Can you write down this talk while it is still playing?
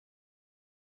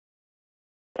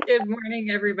Good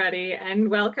morning, everybody, and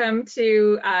welcome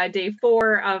to day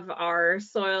 4 of our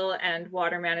Soil and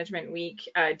Water Management Week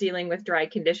Dealing with Dry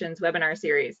Conditions webinar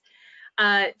series.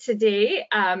 Today,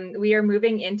 we are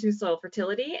moving into soil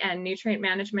fertility and nutrient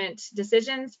management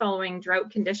decisions following drought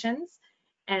conditions.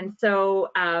 And so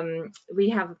we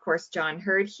have, of course, John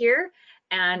Hurd here.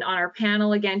 And on our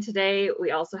panel again today,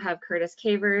 we also have Curtis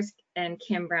Cavers and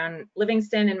Kim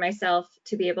Brown-Livingston and myself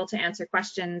to be able to answer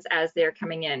questions as they're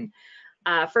coming in.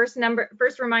 First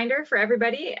reminder for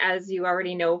everybody, as you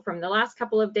already know from the last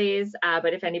couple of days,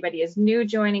 but if anybody is new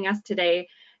joining us today,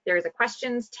 there is a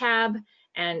questions tab,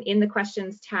 and in the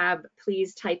questions tab,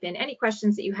 please type in any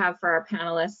questions that you have for our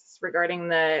panelists regarding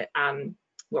the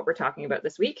what we're talking about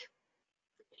this week,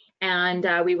 and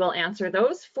we will answer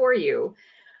those for you.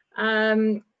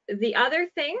 The other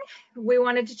thing we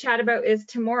wanted to chat about is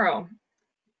tomorrow.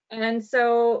 And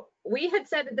so we had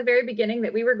said at the very beginning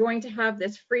that we were going to have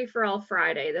this free-for-all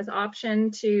Friday, this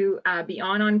option to be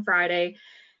on Friday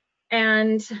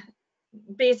and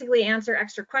basically answer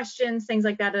extra questions, things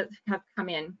like that have come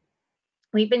in.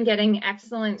 We've been getting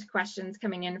excellent questions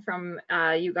coming in from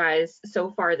you guys so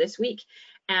far this week,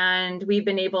 and we've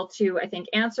been able to, I think,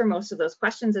 answer most of those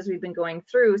questions as we've been going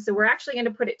through. So we're actually going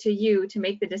to put it to you to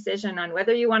make the decision on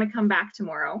whether you want to come back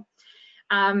tomorrow.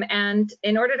 And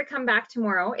in order to come back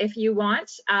tomorrow, if you want,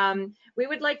 we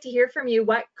would like to hear from you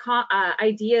what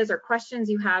ideas or questions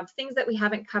you have, things that we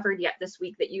haven't covered yet this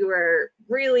week that you are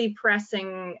really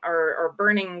pressing or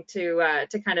burning to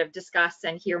kind of discuss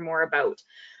and hear more about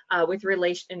with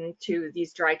relation to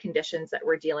these dry conditions that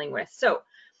we're dealing with. So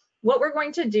what we're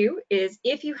going to do is,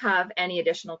 if you have any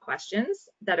additional questions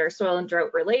that are soil and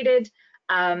drought related,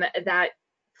 that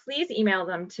please email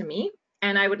them to me.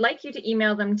 And I would like you to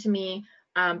email them to me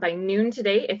by noon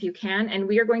today if you can, and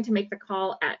we are going to make the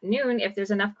call at noon if there's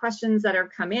enough questions that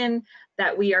have come in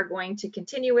that we are going to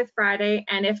continue with Friday,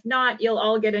 and if not, you'll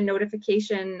all get a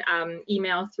notification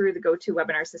email through the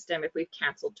GoToWebinar system if we've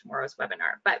canceled tomorrow's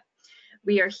webinar. But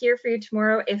we are here for you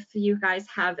tomorrow if you guys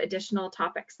have additional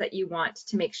topics that you want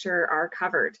to make sure are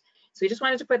covered. So we just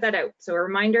wanted to put that out. So a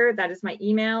reminder, that is my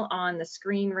email on the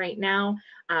screen right now.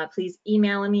 Please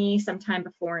email me sometime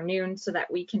before noon so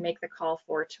that we can make the call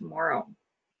for tomorrow.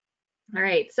 All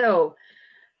right, so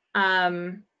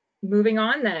moving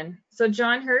on then. So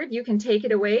John Hurd, you can take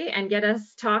it away and get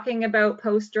us talking about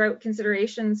post-drought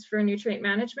considerations for nutrient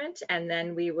management, and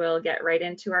then we will get right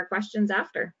into our questions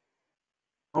after.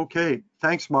 Okay,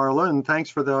 thanks Marla, and thanks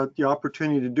for the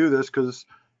opportunity to do this, because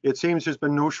it seems there's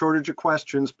been no shortage of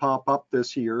questions pop up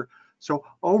this year. So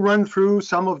I'll run through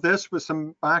some of this with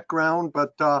some background,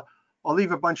 but I'll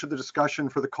leave a bunch of the discussion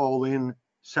for the call-in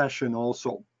session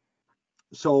also.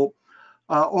 So,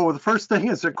 the first thing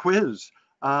is a quiz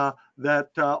that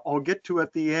I'll get to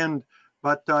at the end,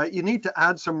 but you need to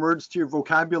add some words to your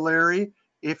vocabulary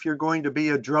if you're going to be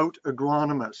a drought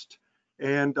agronomist.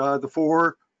 And the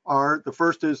four are, the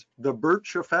first is the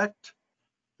birch effect,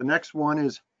 the next one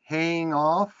is haying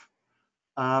off,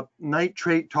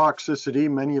 nitrate toxicity,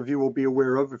 many of you will be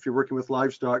aware of if you're working with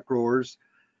livestock growers,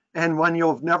 and one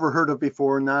you'll have never heard of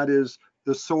before, and that is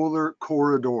the solar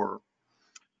corridor.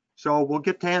 So we'll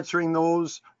get to answering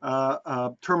those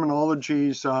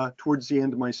terminologies towards the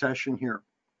end of my session here.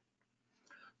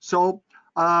 So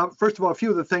first of all, a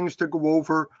few of the things to go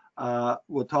over.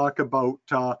 We'll talk about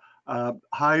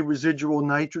high residual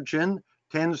nitrogen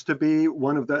tends to be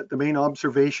one of the main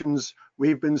observations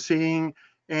we've been seeing,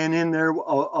 and in there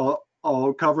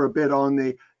I'll cover a bit on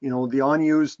the the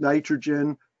unused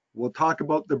nitrogen. We'll talk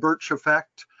about the birch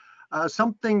effect.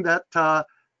 Something that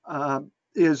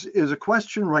is a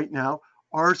question right now: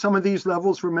 are some of these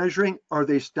levels we're measuring, are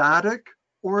they static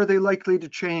or are they likely to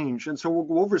change? And so we'll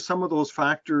go over some of those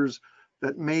factors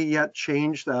that may yet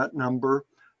change that number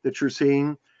that you're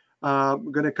seeing. We're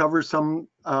going to cover some,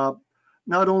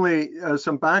 not only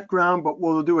some background, but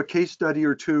we'll do a case study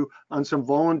or two on some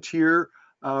volunteer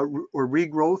or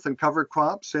regrowth and cover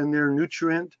crops and their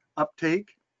nutrient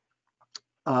uptake.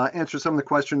 Answer some of the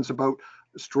questions about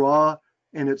straw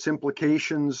and its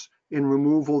implications in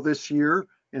removal this year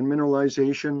and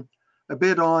mineralization. A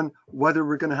bit on whether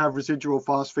we're going to have residual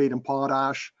phosphate and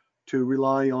potash to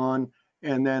rely on,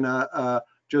 and then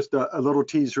just a little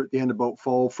teaser at the end about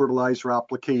fall fertilizer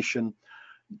application,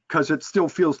 because it still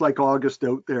feels like August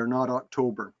out there, not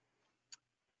October.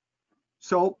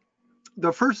 So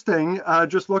the first thing,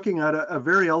 just looking at a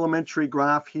very elementary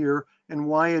graph here, and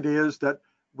why it is that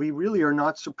we really are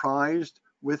not surprised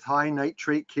with high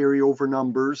nitrate carryover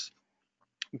numbers,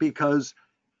 because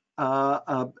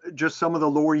just some of the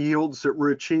lower yields that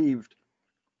were achieved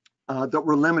that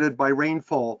were limited by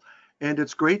rainfall. And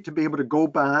it's great to be able to go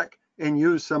back and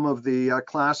use some of the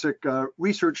classic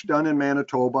research done in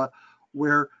Manitoba,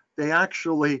 where they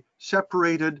actually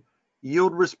separated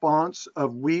yield response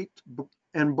of wheat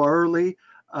and barley,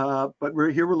 but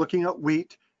we're looking at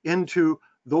wheat, into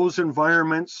those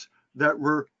environments that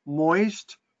were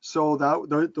moist. So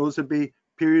those would be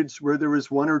periods where there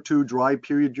was 1 or 2 dry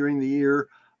period during the year,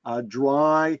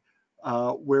 dry,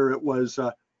 where it was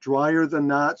drier than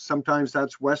that. Sometimes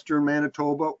that's Western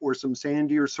Manitoba or some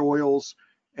sandier soils.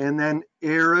 And then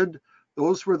arid,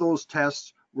 those were those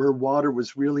tests where water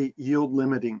was really yield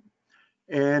limiting.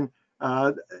 And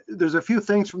there's a few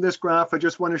things from this graph I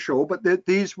just want to show, but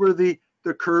these were the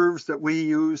curves that we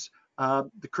use,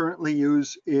 currently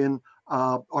use in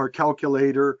our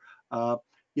calculator.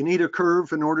 You need a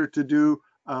curve in order to do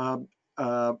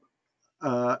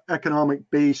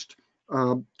economic-based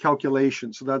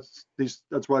calculations. So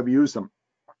that's why we use them.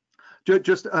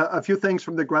 Just a few things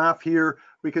from the graph here.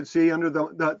 We can see under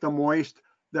the moist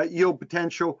that yield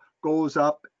potential goes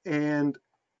up, and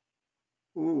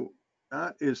ooh,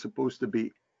 that is supposed to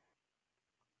be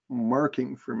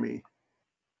marking for me.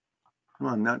 Come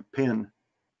on, that pin.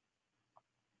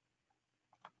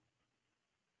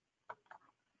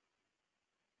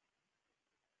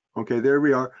 Okay, there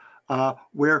we are.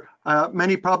 Where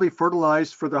many probably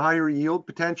fertilized for the higher yield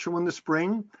potential in the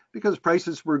spring because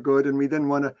prices were good and we didn't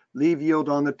want to leave yield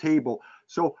on the table.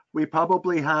 So we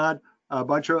probably had a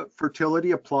bunch of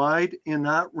fertility applied in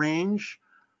that range,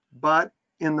 but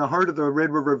in the heart of the Red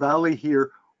River Valley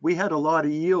here, we had a lot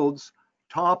of yields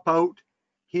top out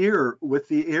here with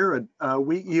the arid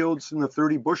wheat yields in the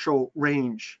 30 bushel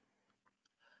range.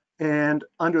 And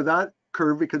under that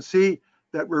curve, we can see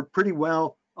that we're pretty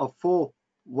well a full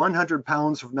 100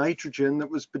 pounds of nitrogen that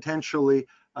was potentially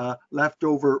left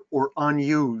over or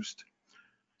unused.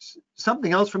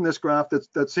 Something else from this graph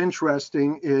that's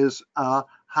interesting is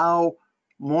how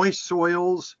moist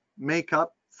soils make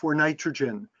up for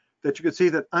nitrogen. That you can see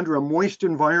that under a moist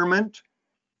environment,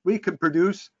 we could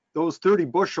produce those 30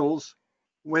 bushels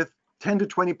with 10 to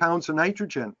 20 pounds of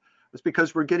nitrogen. It's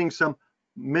because we're getting some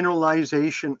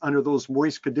mineralization under those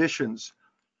moist conditions.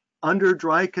 Under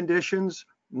dry conditions,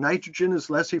 nitrogen is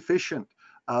less efficient.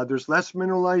 There's less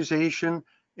mineralization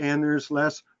and there's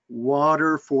less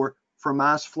water for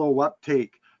mass flow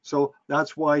uptake. So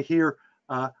that's why here,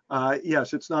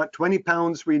 yes, it's not 20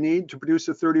 pounds we need to produce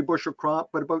a 30 bushel crop,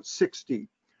 but about 60.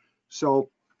 So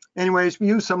anyways, we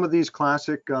use some of these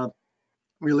classic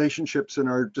relationships in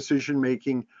our decision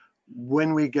making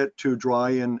when we get to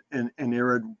dry and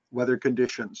arid weather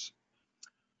conditions.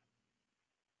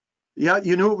 Yeah,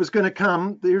 you knew it was going to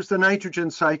come. There's the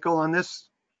nitrogen cycle on this.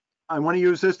 I want to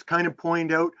use this to kind of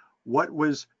point out what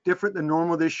was different than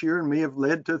normal this year and may have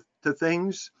led to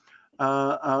things,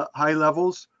 high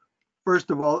levels.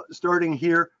 First of all, starting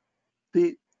here,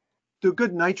 the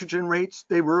good nitrogen rates,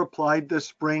 they were applied this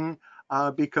spring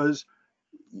because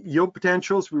yield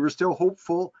potentials, we were still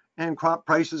hopeful, and crop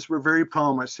prices were very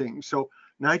promising. So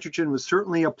nitrogen was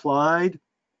certainly applied,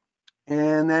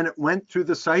 and then it went through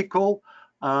the cycle.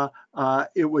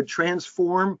 It would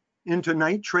transform into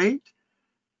nitrate.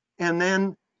 And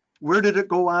then where did it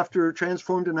go after it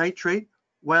transformed to nitrate?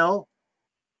 Well,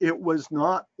 it was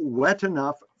not wet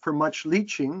enough for much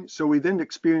leaching, so we didn't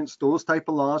experience those type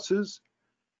of losses.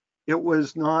 It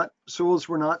was not, soils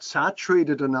were not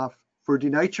saturated enough for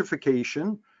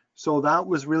denitrification, so that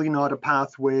was really not a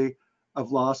pathway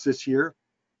of loss this year.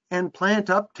 And plant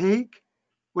uptake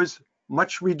was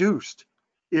much reduced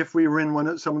if we were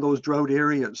in some of those drought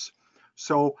areas.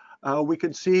 So we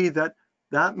can see that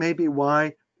may be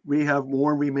why we have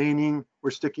more remaining or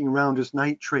sticking around as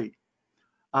nitrate.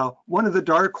 One of the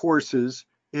dark horses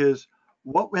is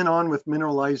what went on with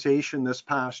mineralization this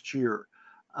past year.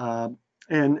 And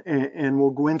we'll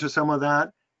go into some of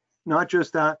that. Not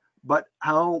just that, but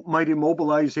how might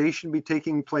immobilization be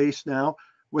taking place now?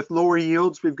 With lower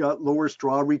yields, we've got lower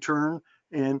straw return,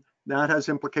 and that has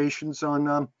implications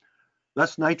on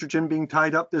less nitrogen being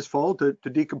tied up this fall to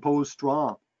decompose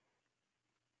straw.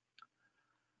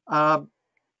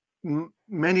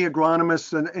 Many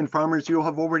agronomists and farmers, you'll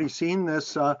have already seen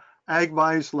this.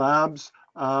 AgVise Labs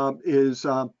is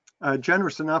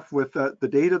generous enough with the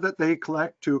data that they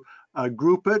collect to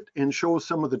group it and show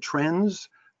some of the trends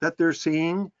that they're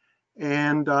seeing.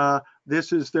 And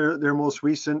this is their most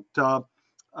recent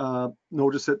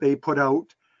notice that they put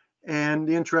out. And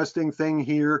the interesting thing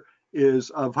here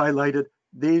is I've highlighted,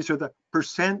 these are the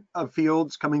percent of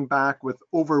fields coming back with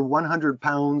over 100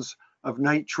 pounds of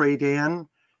nitrate in.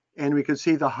 And we can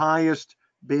see the highest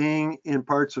being in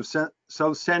parts of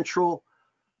south central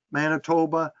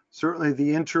Manitoba, certainly the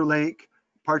Interlake,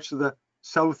 parts of the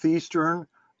southeastern.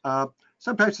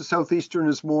 Sometimes the southeastern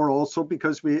is more also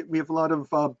because we have a lot of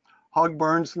hog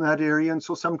barns in that area, and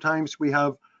so sometimes we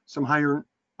have some higher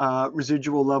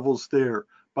residual levels there.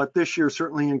 But this year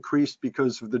certainly increased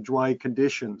because of the dry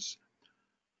conditions.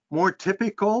 More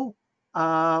typical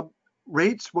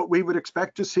rates, what we would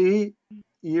expect to see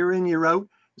year in, year out,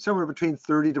 somewhere between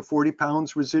 30 to 40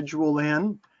 pounds residual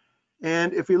N.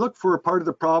 And if you look for a part of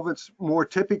the province more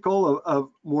typical of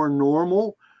more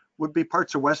normal, would be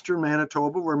parts of Western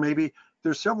Manitoba, where maybe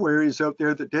there's several areas out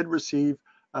there that did receive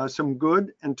some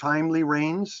good and timely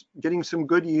rains, getting some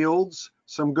good yields,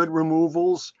 some good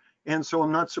removals. And so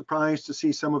I'm not surprised to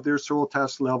see some of their soil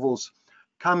test levels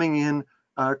coming in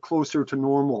closer to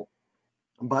normal.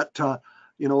 But,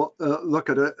 look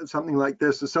at something like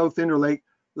this, the South Interlake,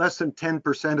 less than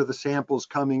 10% of the samples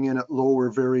coming in at low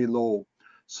or very low.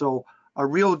 So a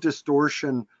real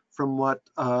distortion from what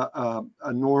a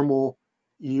normal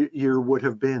year would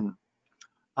have been.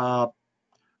 The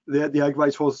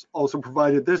AgVice also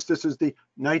provided this. This is the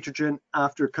nitrogen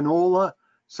after canola.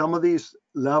 Some of these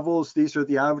levels, these are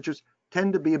the averages,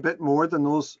 tend to be a bit more than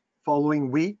those following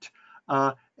wheat.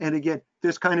 And again,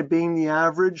 this kind of being the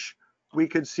average, we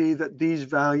could see that these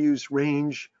values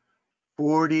range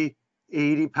 40,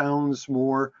 80 pounds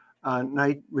more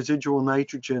residual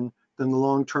nitrogen than the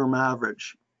long-term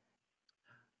average.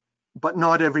 But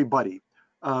not everybody.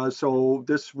 So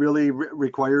this really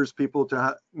requires people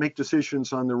to make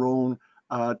decisions on their own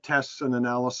tests and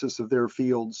analysis of their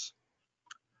fields.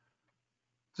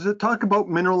 Does it talk about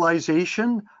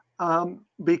mineralization?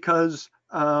 Because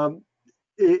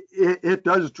it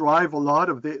does drive a lot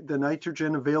of the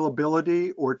nitrogen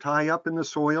availability or tie up in the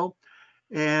soil.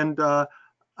 And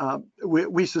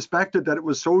we suspected that it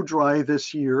was so dry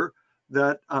this year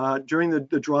that during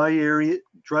the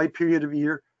dry period of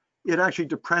year, it actually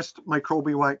depressed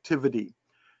microbial activity.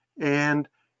 And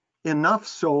enough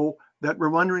so that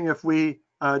we're wondering if we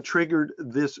triggered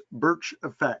this Birch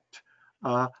effect,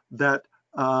 that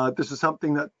this is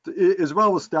something that is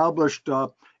well established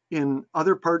in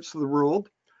other parts of the world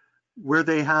where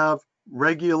they have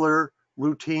regular,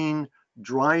 routine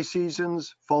dry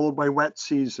seasons followed by wet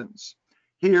seasons.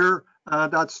 Here,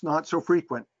 that's not so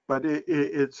frequent, but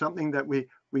it's something that we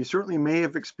certainly may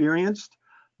have experienced,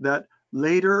 that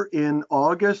later in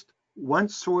August,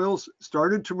 once soils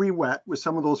started to re-wet with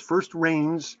some of those first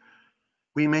rains,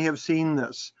 we may have seen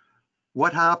this.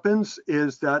 What happens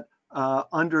is that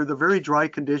under the very dry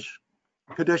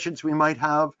conditions, we might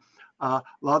have a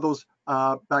lot of those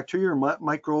bacteria or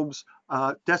microbes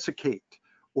desiccate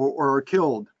or are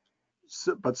killed,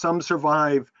 but some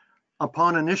survive.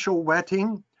 Upon initial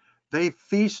wetting, they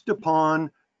feast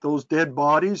upon those dead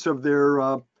bodies of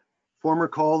their former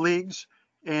colleagues,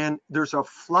 and there's a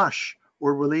flush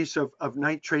or release of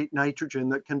nitrate nitrogen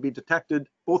that can be detected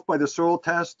both by the soil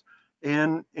test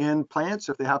and plants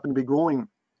if they happen to be growing.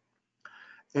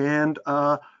 And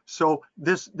so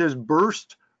this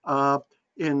burst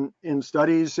in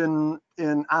studies in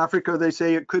Africa, they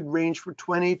say it could range from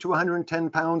 20 to 110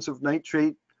 pounds of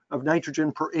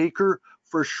nitrogen per acre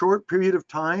for a short period of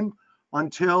time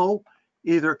until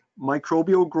either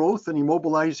microbial growth and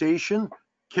immobilization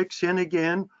kicks in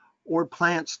again, or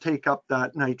plants take up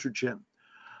that nitrogen.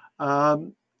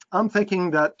 I'm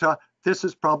thinking that this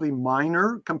is probably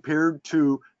minor compared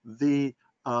to the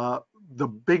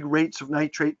big rates of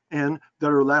nitrate N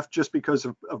that are left just because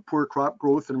of poor crop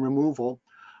growth and removal.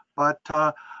 But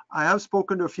I have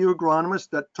spoken to a few agronomists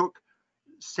that took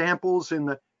samples in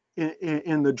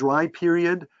the dry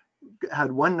period,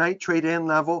 had one nitrate N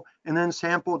level, and then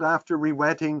sampled after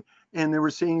re-wetting, and they were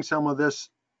seeing some of this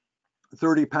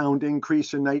 30-pound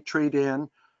increase in nitrate N.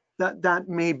 That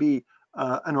may be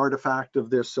an artifact of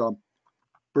this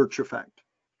Birch effect.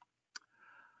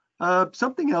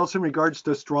 Something else in regards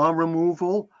to straw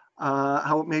removal,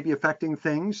 how it may be affecting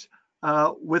things.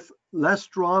 With less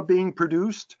straw being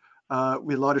produced,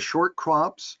 with a lot of short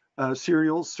crops,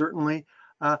 cereals certainly,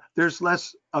 there's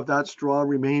less of that straw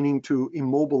remaining to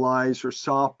immobilize or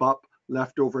sop up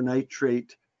leftover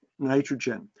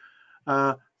nitrogen.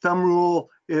 Thumb rule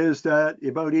is that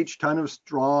about each ton of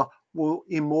straw will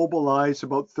immobilize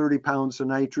about 30 pounds of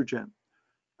nitrogen.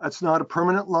 That's not a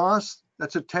permanent loss,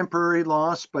 that's a temporary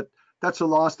loss, but that's a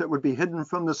loss that would be hidden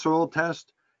from the soil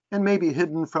test and maybe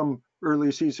hidden from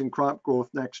early season crop growth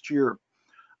next year.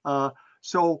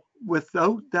 So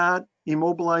without that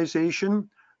immobilization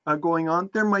going on,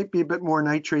 there might be a bit more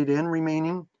nitrate N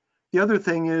remaining. The other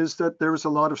thing is that there's a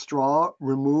lot of straw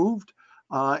removed.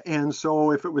 And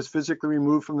so if it was physically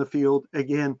removed from the field,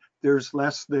 again, there's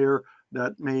less there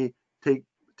that may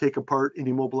take a part in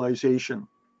immobilization.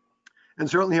 And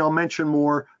certainly I'll mention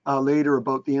more later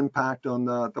about the impact on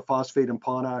the phosphate and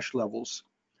potash levels.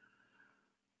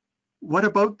 What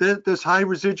about this high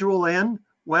residual N?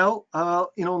 Well,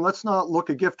 let's not look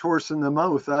a gift horse in the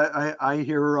mouth. I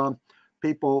hear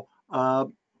people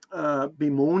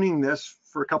bemoaning this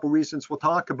for a couple reasons we'll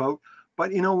talk about.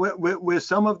 But with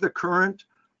some of the current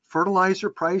fertilizer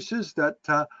prices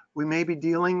that we may be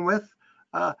dealing with,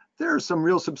 there are some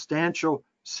real substantial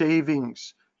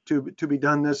savings to be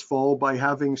done this fall by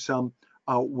having some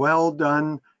well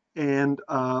done and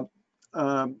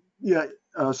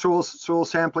soil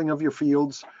sampling of your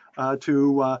fields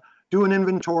to do an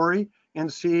inventory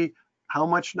and see how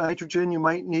much nitrogen you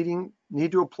might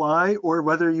need to apply, or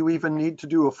whether you even need to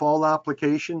do a fall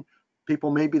application.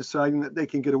 People may be deciding that they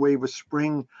can get away with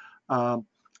spring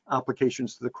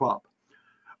applications to the crop.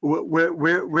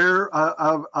 Where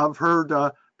I've heard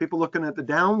people looking at the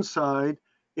downside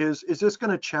is this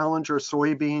going to challenge our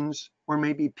soybeans or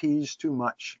maybe peas too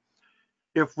much?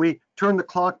 If we turn the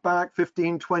clock back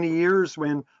 15, 20 years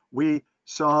when we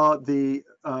saw the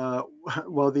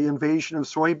invasion of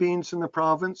soybeans in the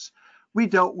province, we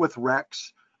dealt with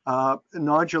wrecks.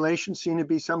 Nodulation seemed to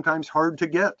be sometimes hard to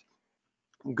get,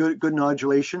 good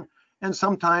nodulation, and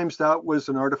sometimes that was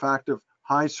an artifact of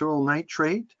high soil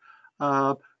nitrate.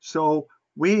 So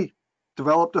we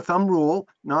developed a thumb rule,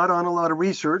 not on a lot of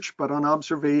research, but on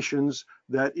observations,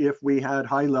 that if we had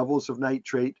high levels of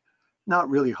nitrate, not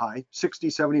really high, 60,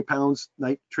 70 pounds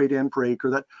nitrate N per acre,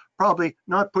 that probably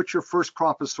not put your first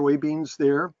crop of soybeans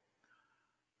there.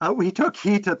 We took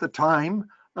heat at the time.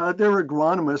 There were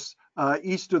agronomists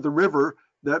east of the river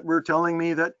that were telling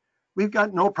me that we've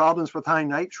got no problems with high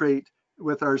nitrate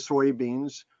with our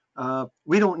soybeans.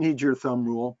 We don't need your thumb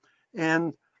rule.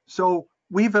 And so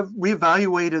we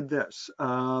evaluated this.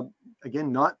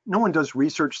 Again, no one does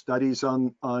research studies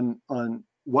on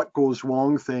what goes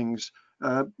wrong things.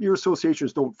 Your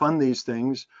associations don't fund these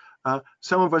things.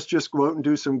 Some of us just go out and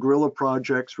do some guerrilla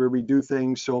projects where we do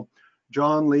things. So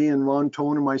John Lee and Ron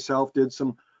Tone and myself did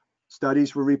some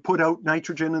studies where we put out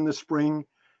nitrogen in the spring,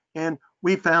 and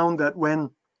we found that when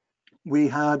we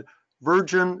had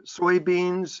virgin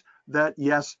soybeans, that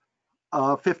yes,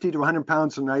 50 to 100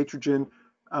 pounds of nitrogen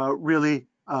really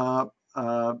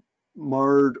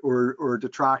marred or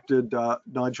detracted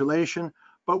nodulation.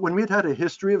 But when we'd had a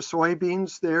history of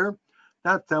soybeans there,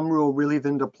 that thumb rule really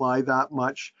didn't apply that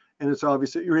much. And it's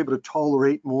obvious that you're able to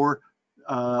tolerate more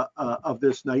of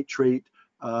this nitrate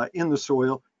in the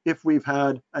soil if we've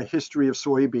had a history of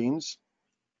soybeans.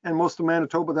 And most of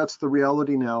Manitoba, that's the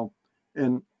reality now.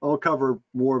 And I'll cover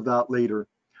more of that later.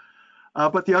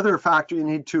 But the other factor you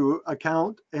need to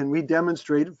account, and we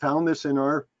found this in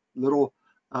our little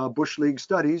Bush League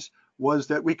studies, was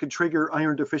that we could trigger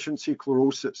iron deficiency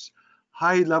chlorosis.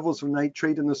 High levels of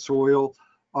nitrate in the soil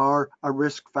are a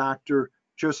risk factor,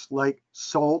 just like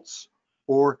salts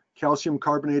or calcium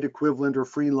carbonate equivalent or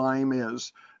free lime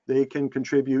is. They can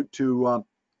contribute to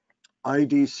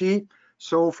IDC.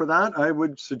 So for that, I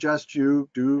would suggest you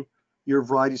do your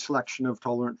variety selection of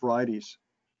tolerant varieties.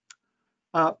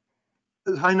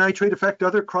 Does high nitrate affect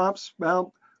other crops?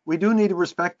 Well, we do need to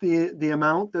respect the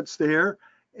amount that's there.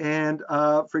 And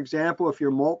for example, if you're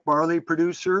a malt barley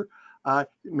producer, it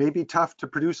may be tough to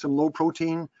produce some low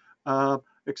protein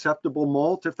acceptable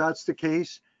malt if that's the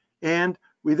case. And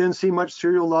we didn't see much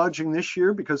cereal lodging this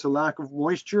year because of lack of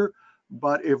moisture.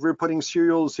 But if we're putting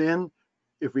cereals in,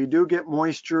 if we do get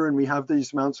moisture and we have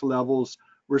these amounts of levels,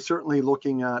 we're certainly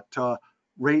looking at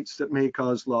rates that may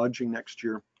cause lodging next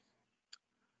year.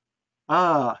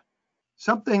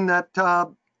 Something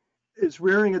that is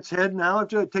rearing its head now.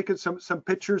 I've taken some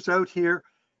pictures out here.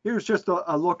 Here's just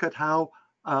a look at how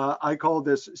I call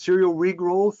this cereal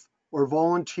regrowth or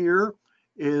volunteer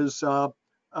is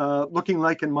looking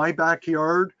like in my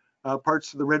backyard,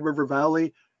 parts of the Red River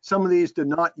Valley. Some of these did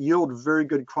not yield very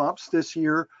good crops this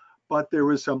year, but there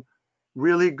was some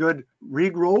really good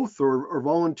regrowth or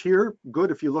volunteer,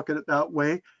 good if you look at it that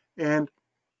way. And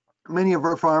many of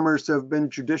our farmers have been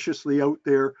judiciously out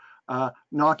there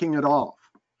knocking it off,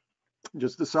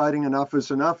 just deciding enough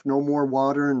is enough, no more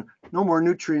water and no more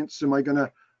nutrients am I going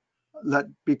to let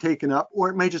be taken up, or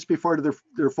it may just be part of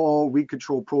their fall weed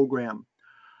control program.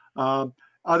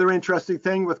 Other interesting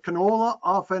thing with canola,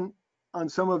 often on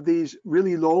some of these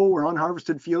really low or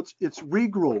unharvested fields, it's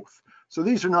regrowth. So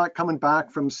these are not coming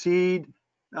back from seed.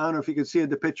 I don't know if you can see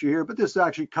the picture here, but this is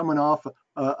actually coming off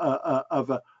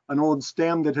of an old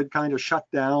stem that had kind of shut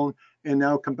down and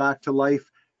now come back to life.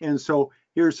 And so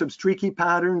here's some streaky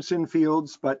patterns in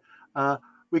fields, but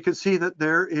we can see that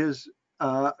there is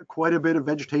quite a bit of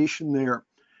vegetation there.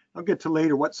 I'll get to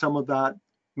later what some of that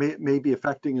may be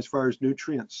affecting as far as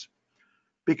nutrients.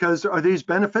 because are these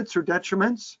benefits or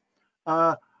detriments?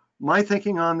 My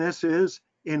thinking on this is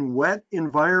in wet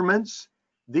environments,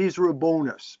 these are a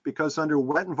bonus because under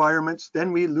wet environments,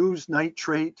 then we lose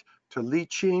nitrate to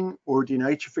leaching or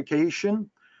denitrification.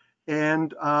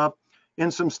 And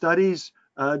in some studies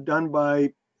done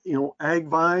by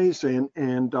AgVise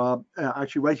and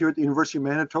actually right here at the University of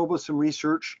Manitoba, some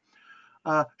research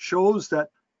shows that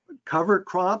cover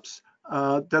crops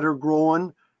that are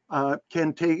grown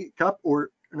can take up, or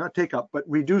not take up, but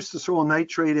reduce the soil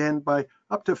nitrate end by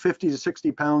up to 50 to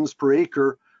 60 pounds per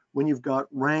acre when you've got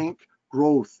rank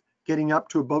growth getting up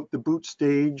to about the boot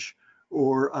stage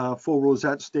or full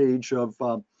rosette stage of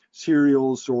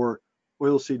cereals or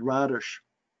oilseed radish.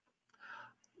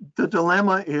 The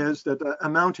dilemma is that a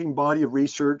mounting body of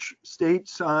research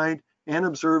stateside and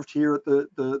observed here at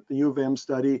the U of M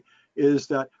study is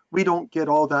that we don't get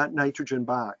all that nitrogen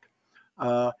back.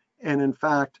 And in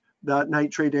fact, that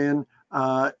nitrate N,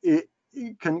 the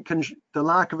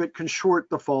lack of it can short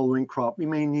the following crop. We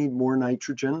may need more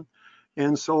nitrogen.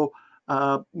 And so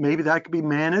maybe that could be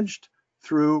managed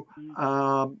through,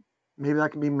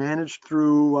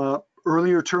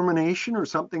 earlier termination or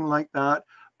something like that,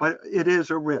 but it is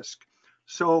a risk.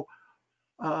 So,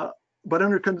 but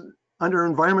under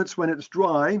environments when it's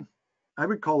dry, I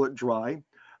would call it dry,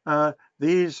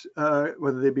 these,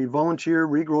 whether they be volunteer,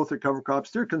 regrowth, or cover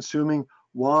crops, they're consuming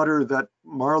water that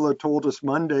Marla told us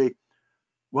Monday,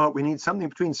 well, we need something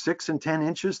between 6 and 10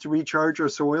 inches to recharge our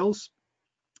soils.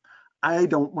 I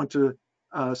don't want to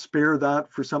spare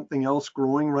that for something else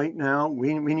growing right now.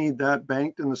 We need that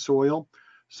banked in the soil.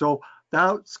 So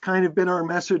that's kind of been our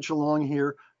message along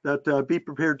here, that be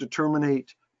prepared to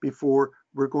terminate before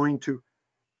we're going to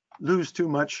lose too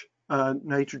much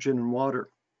nitrogen and water.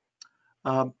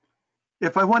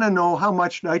 If I want to know how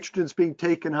much nitrogen is being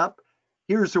taken up,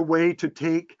 here's a way to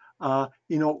take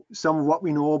some of what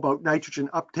we know about nitrogen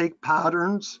uptake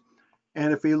patterns.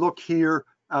 And if we look here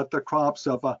at the crops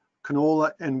of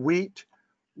canola and wheat,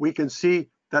 we can see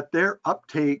that their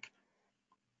uptake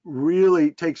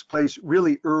really takes place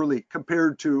really early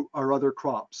compared to our other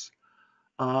crops.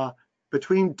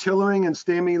 Between tillering and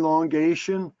stem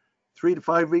elongation, 3 to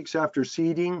 5 weeks after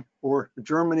seeding or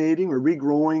germinating or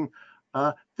regrowing,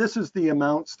 this is the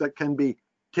amounts that can be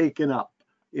taken up.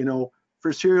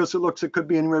 For cereals, it could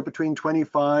be anywhere between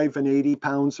 25 and 80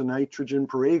 pounds of nitrogen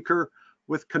per acre.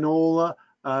 With canola,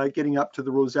 getting up to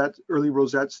the early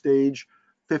rosette stage,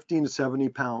 15 to 70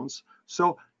 pounds.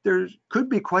 So there could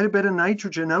be quite a bit of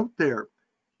nitrogen out there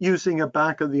using a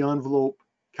back of the envelope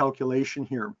calculation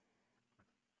here.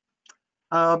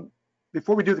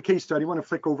 Before we do the case study, I want to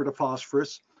flick over to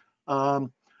phosphorus.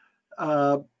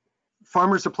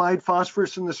 Farmers applied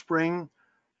phosphorus in the spring,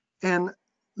 and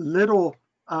little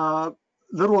of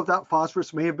that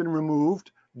phosphorus may have been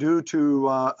removed due to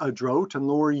a drought and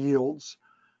lower yields.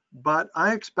 But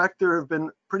I expect there have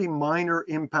been pretty minor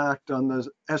impact on the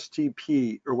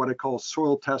STP, or what I call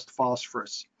soil test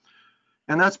phosphorus.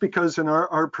 And that's because in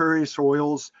our prairie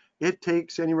soils, it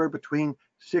takes anywhere between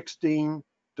 16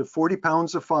 to 40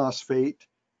 pounds of phosphate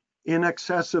in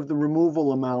excess of the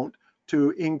removal amount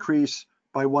to increase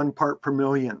by 1 part per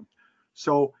million.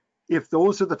 So if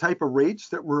those are the type of rates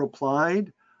that were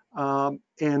applied and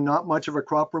not much of a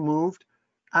crop removed,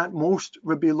 at most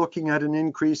we'd be looking at an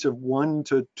increase of 1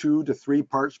 to 2 to 3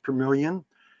 parts per million.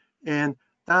 And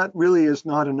that really is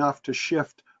not enough to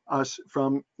shift us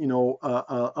from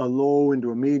a low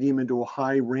into a medium into a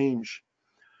high range.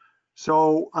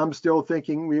 So I'm still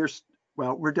thinking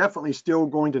we're definitely still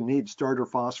going to need starter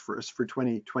phosphorus for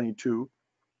 2022.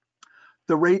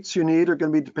 The rates you need are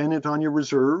going to be dependent on your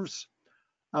reserves.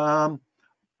 But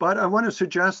I want to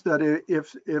suggest that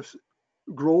if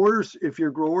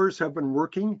your growers have been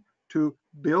working to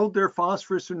build their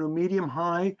phosphorus into a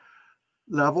medium-high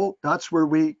level, that's where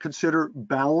we consider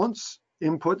balance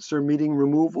inputs or meeting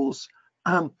removals.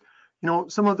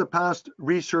 Some of the past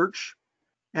research,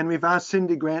 and we've asked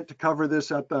Cindy Grant to cover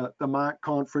this at the MAC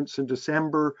conference in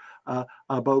December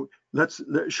about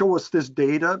show us this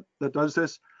data that does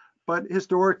this. But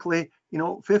historically,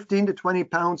 15 to 20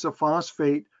 pounds of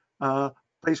phosphate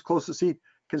placed close to seed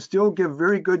can still give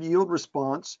very good yield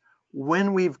response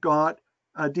when we've got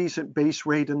a decent base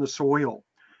rate in the soil.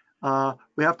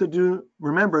 We have to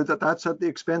remember that that's at the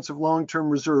expense of long-term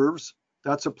reserves.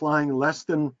 That's applying less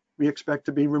than we expect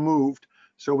to be removed.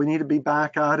 So we need to be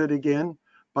back at it again.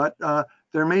 But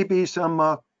there may be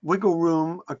some wiggle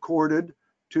room accorded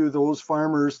to those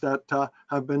farmers that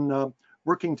have been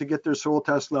working to get their soil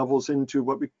test levels into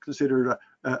what we consider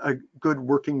a good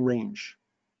working range.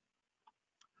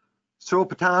 So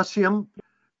potassium,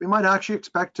 we might actually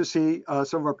expect to see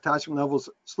some of our potassium levels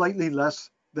slightly less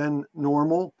than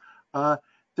normal.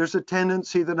 There's a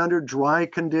tendency that under dry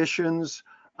conditions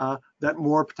that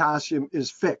more potassium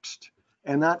is fixed.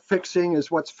 And that fixing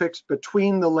is what's fixed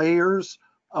between the layers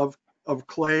of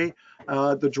clay.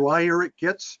 The drier it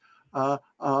gets,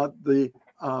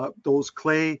 those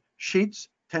clay sheets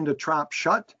tend to trap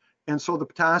shut. And so the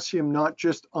potassium, not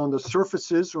just on the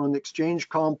surfaces or on the exchange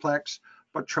complex,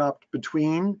 but trapped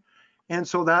between. And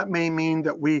so that may mean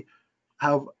that we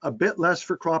have a bit less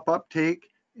for crop uptake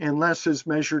and less is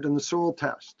measured in the soil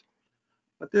test.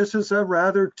 But this is a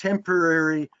rather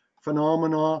temporary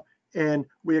phenomena, and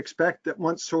we expect that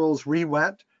once soils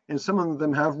re-wet, and some of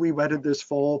them have re-wetted this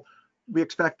fall, we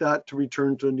expect that to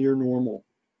return to near normal.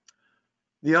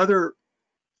 The other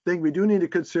thing we do need to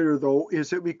consider, though, is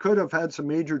that we could have had some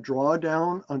major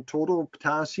drawdown on total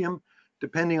potassium,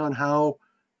 depending on how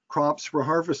crops were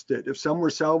harvested. If some were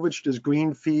salvaged as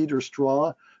green feed or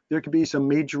straw, there could be some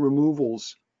major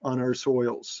removals on our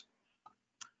soils.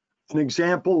 An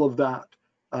example of that,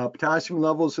 potassium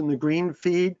levels in the green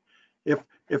feed.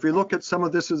 If we look at some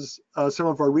of this as some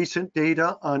of our recent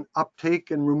data on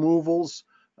uptake and removals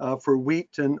for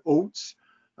wheat and oats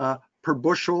per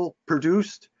bushel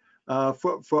produced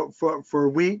for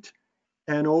wheat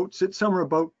and oats, it's somewhere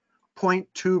about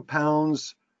 0.2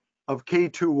 pounds of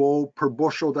K2O per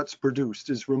bushel that's produced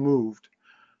is removed.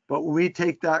 But when we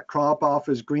take that crop off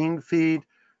as green feed,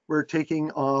 we're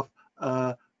taking off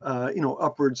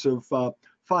upwards of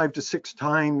 5 to 6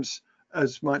 times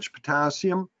as much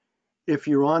potassium. If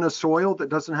you're on a soil that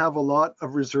doesn't have a lot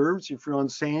of reserves, if you're on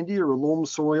sandy or loam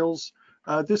soils,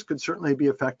 this could certainly be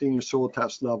affecting your soil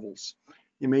test levels.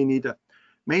 You may need to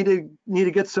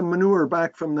get some manure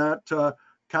back from that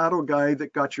cattle guy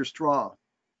that got your straw.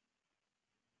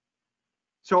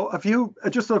 So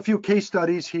just a few case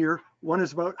studies here. One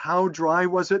is about how dry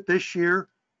was it this year.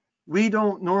 We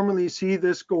don't normally see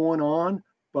this going on,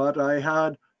 but I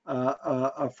had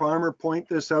a farmer point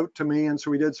this out to me, and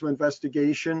so we did some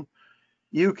investigation.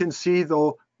 You can see,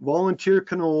 though, volunteer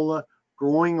canola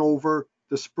growing over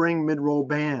the spring mid-row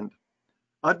band.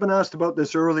 I'd been asked about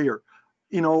this earlier.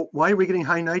 Why are we getting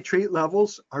high nitrate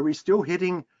levels? Are we still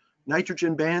hitting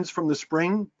nitrogen bands from the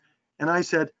spring? And I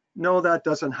said, no, that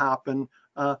doesn't happen.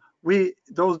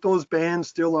 Those bands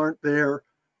still aren't there.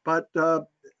 But once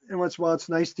in a while, it's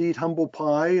nice to eat humble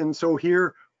pie. And so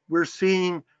here we're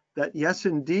seeing that, yes,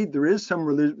 indeed, there is some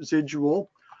residual.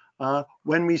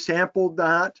 When we sampled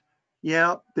that,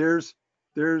 yeah, there's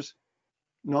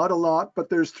not a lot, but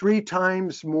there's 3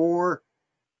 times more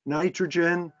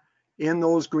nitrogen in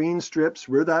those green strips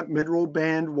where that mid-row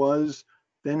band was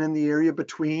than in the area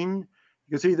between.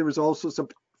 You can see there was also some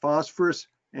phosphorus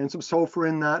and some sulfur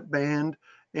in that band,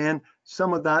 and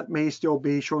some of that may still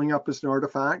be showing up as an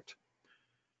artifact.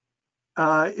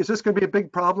 Is this going to be a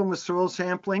big problem with soil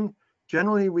sampling?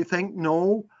 Generally, we think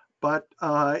no, but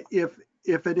if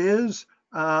it is,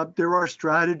 there are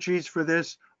strategies for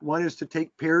this. One is to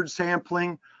take paired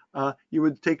sampling. You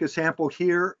would take a sample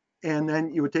here, and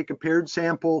then you would take a paired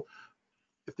sample.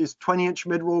 If there's 20-inch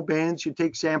mid-row bands, you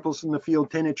take samples in the field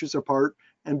 10 inches apart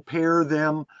and pair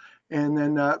them, and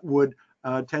then that would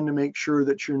tend to make sure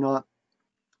that you're not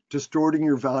distorting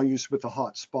your values with a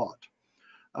hot spot.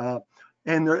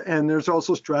 And there's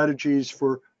also strategies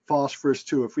for phosphorus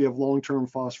too, if we have long-term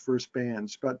phosphorus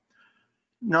bands. But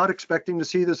not expecting to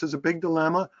see this as a big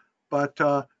dilemma, but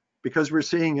because we're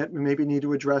seeing it, we maybe need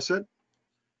to address it.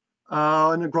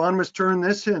 An agronomist turned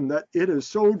this in, that it is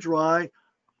so dry.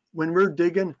 When we're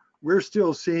digging, we're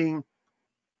still seeing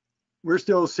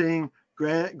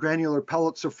granular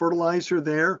pellets of fertilizer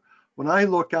there. When I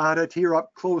look at it here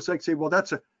up close, I'd say, well,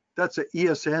 that's a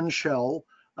ESN shell.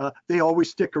 They always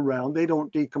stick around, they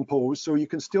don't decompose, so you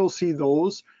can still see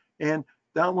those, and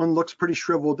that one looks pretty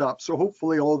shriveled up. So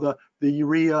hopefully all the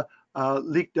urea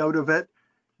leaked out of it.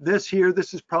 This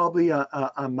is probably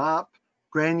a MAP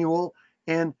granule,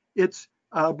 and it's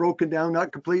broken down,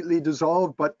 not completely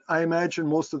dissolved, but I imagine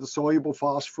most of the soluble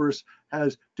phosphorus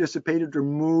has dissipated or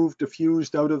moved,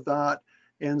 diffused out of that.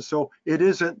 And so it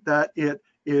isn't that it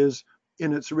is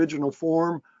in its original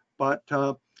form, but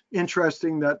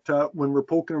interesting that when we're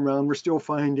poking around, we're still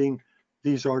finding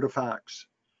these artifacts.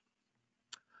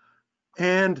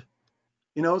 And,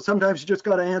 sometimes you just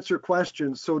got to answer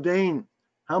questions. So Dane,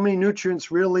 how many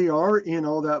nutrients really are in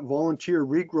all that volunteer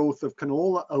regrowth of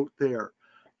canola out there?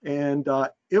 And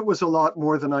it was a lot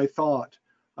more than I thought.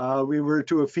 We were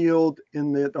to a field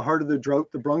in the heart of the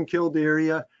drought, the Brunkild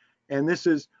area, and this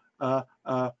is, the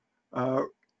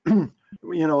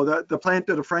plant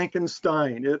did a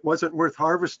Frankenstein. It wasn't worth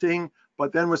harvesting,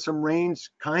 but then with some rains,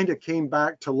 kind of came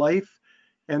back to life.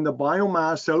 And the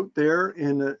biomass out there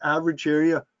in the average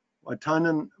area, a ton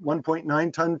and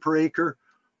 1.9 ton per acre,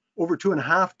 over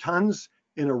 2.5 tons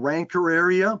in a rancor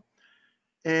area.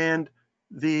 And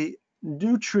the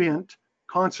nutrient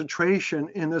concentration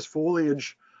in this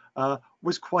foliage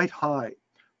was quite high.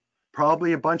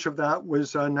 Probably a bunch of that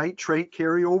was nitrate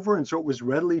carryover, and so it was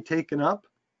readily taken up.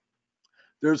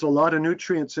 There's a lot of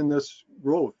nutrients in this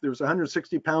growth. There's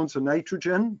 160 pounds of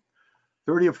nitrogen,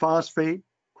 30 of phosphate,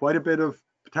 quite a bit of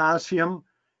potassium.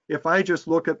 If I just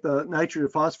look at the nitrogen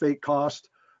phosphate cost,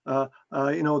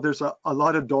 there's a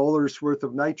lot of dollars worth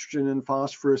of nitrogen and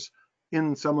phosphorus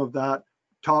in some of that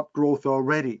top growth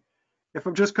already. If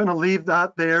I'm just going to leave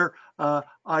that there,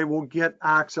 I will get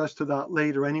access to that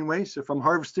later anyways. If I'm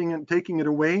harvesting it and taking it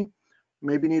away,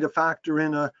 maybe need to factor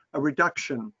in a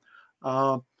reduction.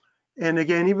 And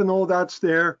again, even though that's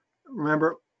there,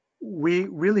 remember, we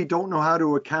really don't know how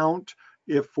to account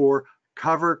if for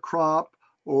cover crop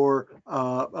or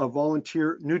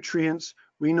volunteer nutrients.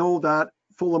 We know that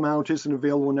full amount isn't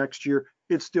available next year.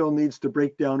 It still needs to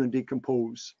break down and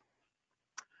decompose.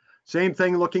 Same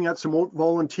thing looking at some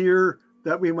volunteer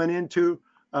that we went into.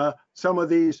 Some of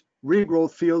these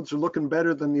regrowth fields are looking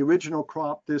better than the original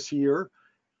crop this year.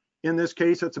 In this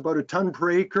case, it's about a ton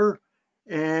per acre.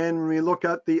 And when we look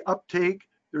at the uptake,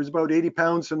 there's about 80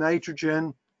 pounds of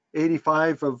nitrogen,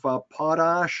 85 of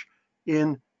potash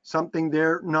in something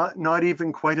there, not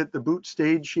even quite at the boot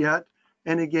stage yet.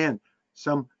 And again,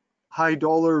 some high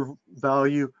dollar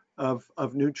value of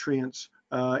nutrients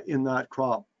in that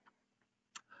crop.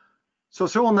 So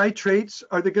soil nitrates,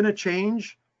 are they going to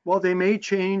change? Well, they may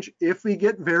change if we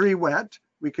get very wet.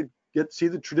 We could see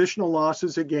the traditional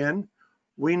losses again.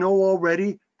 We know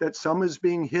already that some is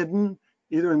being hidden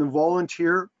either in the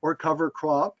volunteer or cover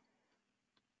crop.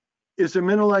 Is there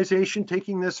mineralization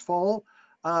taking this fall?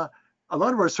 A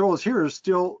lot of our soils here are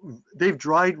still, they've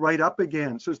dried right up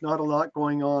again, so there's not a lot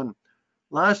going on.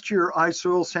 Last year, I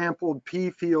soil sampled pea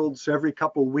fields every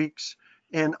couple of weeks,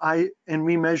 and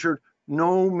we measured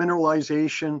no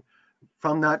mineralization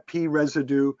from that pea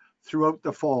residue throughout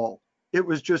the fall. It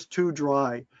was just too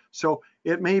dry. So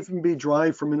it may even be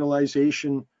dry for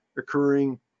mineralization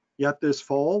occurring yet this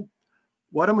fall.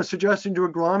 What am I suggesting to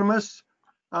agronomists?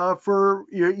 For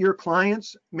your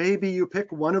clients, maybe you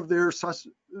pick one of their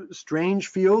strange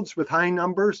fields with high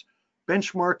numbers,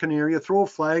 benchmark an area, throw a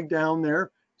flag down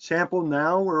there, sample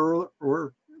now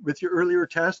or with your earlier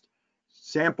test,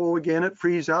 sample again at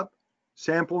freeze up,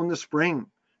 sample in the spring.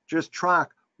 Just track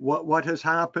what has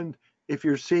happened. If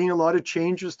you're seeing a lot of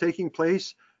changes taking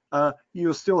place,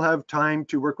 you'll still have time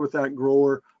to work with that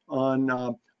grower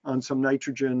on some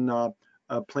nitrogen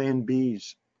plan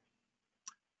Bs.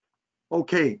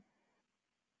 Okay,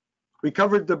 we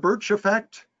covered the birch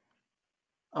effect,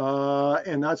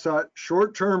 and that's a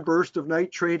short-term burst of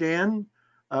nitrate N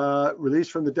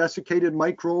released from the desiccated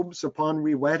microbes upon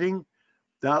rewetting.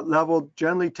 That level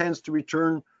generally tends to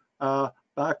return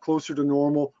back closer to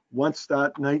normal once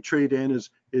that nitrate N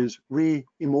is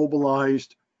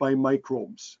re-immobilized by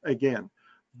microbes again.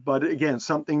 But again,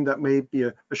 something that may be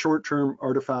a short-term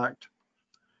artifact.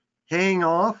 Haying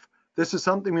off, this is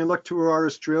something we look to our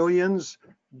Australians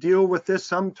deal with this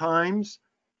sometimes.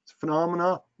 It's a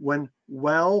phenomena when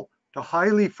well to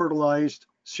highly fertilized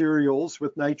cereals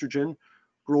with nitrogen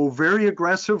grow very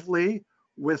aggressively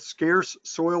with scarce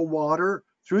soil water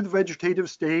through the vegetative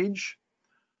stage,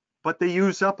 but they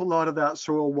use up a lot of that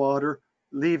soil water,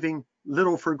 leaving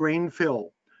little for grain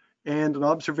fill. And an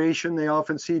observation they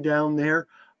often see down there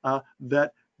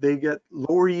that they get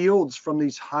lower yields from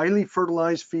these highly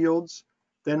fertilized fields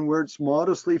than where it's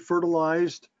modestly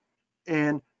fertilized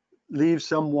and leave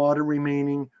some water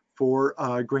remaining for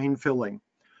grain filling.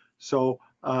 So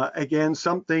again,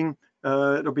 something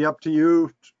it'll be up to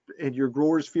you and your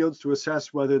growers' fields to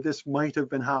assess whether this might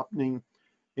have been happening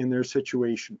in their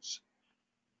situations.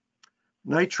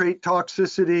 Nitrate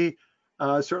toxicity,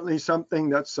 certainly something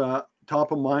that's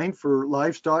top of mind for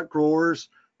livestock growers,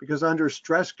 because under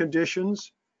stress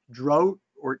conditions, drought,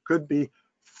 or it could be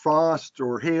frost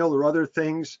or hail or other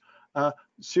things,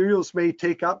 cereals may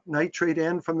take up nitrate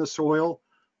N from the soil,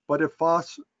 but if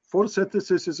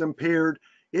photosynthesis is impaired,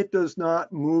 it does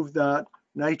not move that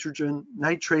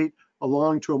nitrate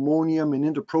along to ammonium and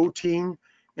into protein,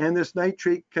 and this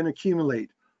nitrate can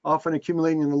accumulate, often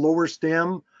accumulating in the lower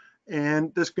stem,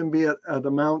 and this can be at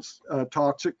amounts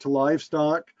toxic to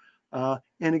livestock.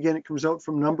 And again, it comes out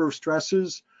from a number of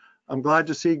stresses. I'm glad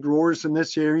to see growers in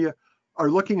this area are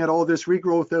looking at all this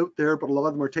regrowth out there, but a lot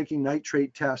of them are taking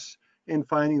nitrate tests and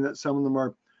finding that some of them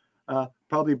are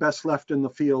probably best left in the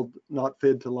field, not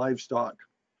fed to livestock.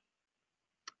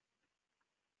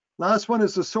 Last one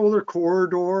is the solar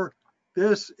corridor.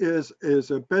 This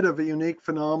is a bit of a unique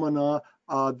phenomena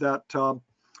that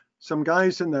some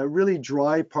guys in the really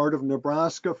dry part of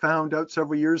Nebraska found out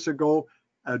several years ago,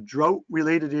 a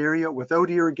drought-related area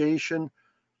without irrigation.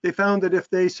 They found that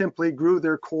if they simply grew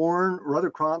their corn or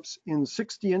other crops in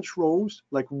 60-inch rows,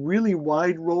 like really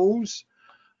wide rows,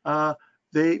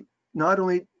 they not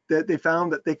only that they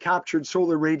found that they captured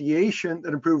solar radiation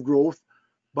that improved growth,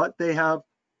 but they have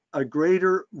a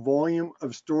greater volume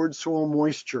of stored soil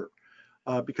moisture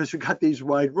because you got these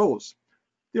wide rows.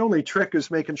 The only trick is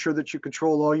making sure that you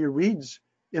control all your weeds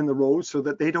in the rows so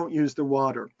that they don't use the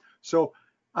water. So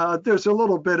there's a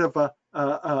little bit of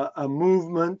a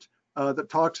movement that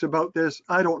talks about this.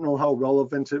 I don't know how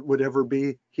relevant it would ever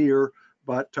be here,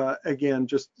 but again,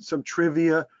 just some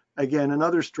trivia. Again,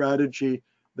 another strategy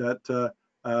that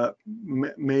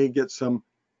may get some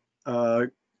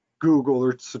Google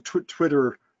or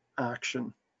Twitter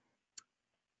action.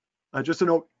 Just a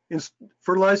note, in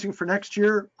fertilizing for next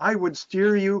year, I would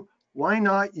steer you, why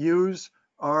not use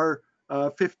our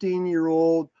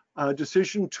 15-year-old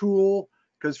decision tool?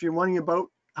 Because if you're wondering about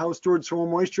how stored soil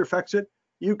moisture affects it,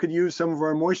 you could use some of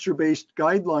our moisture-based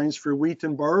guidelines for wheat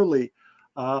and barley,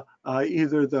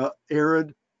 either the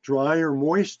arid, dry, or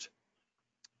moist.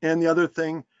 And the other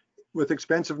thing, with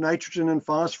expensive nitrogen and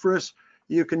phosphorus,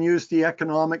 you can use the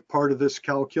economic part of this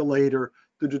calculator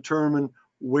to determine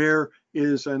where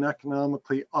is an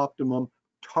economically optimum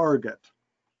target.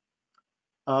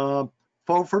 Fall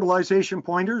fertilization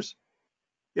pointers.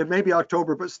 It may be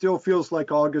October, but still feels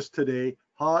like August today.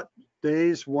 Hot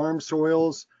days, warm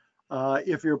soils.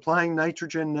 If you're applying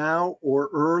nitrogen now or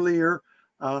earlier,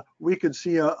 we could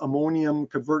see ammonium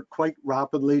convert quite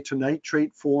rapidly to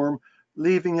nitrate form,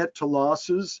 leaving it to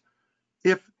losses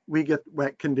if we get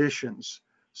wet conditions.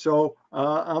 So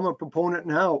I'm a proponent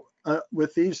now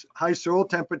with these high soil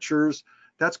temperatures.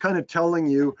 That's kind of telling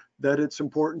you that it's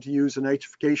important to use a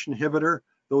nitrification inhibitor.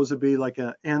 Those would be like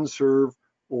an N-Serve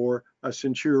or a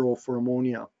Centuro for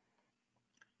ammonia.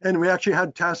 And we actually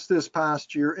had tests this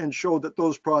past year and showed that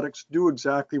those products do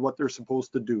exactly what they're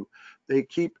supposed to do. They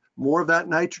keep more of that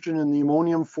nitrogen in the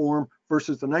ammonium form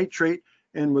versus the nitrate.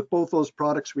 And with both those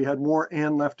products, we had more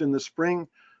N left in the spring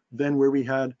than where we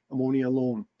had ammonia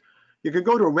alone. You can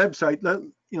go to a website,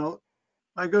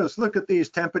 my goodness, look at these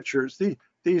temperatures.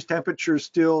 These temperatures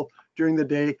still during the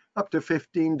day up to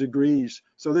 15 degrees.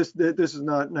 So this is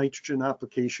not nitrogen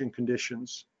application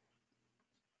conditions.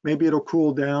 Maybe it'll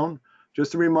cool down.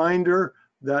 Just a reminder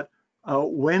that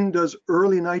when does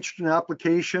early nitrogen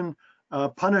application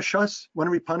punish us? When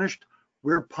are we punished?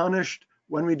 We're punished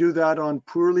when we do that on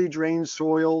poorly drained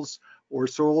soils or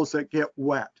soils that get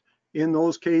wet. In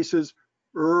those cases,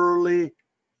 early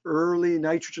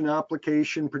nitrogen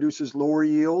application produces lower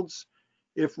yields.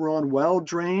 If we're on well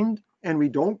drained and we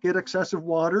don't get excessive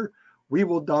water, we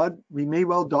may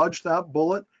well dodge that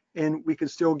bullet and we can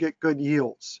still get good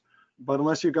yields. But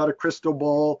unless you've got a crystal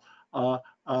ball,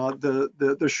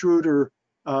 the shrewder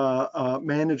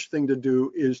managed thing to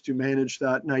do is to manage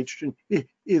that nitrogen.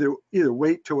 Either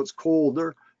wait till it's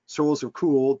colder, soils have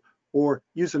cooled, or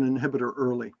use an inhibitor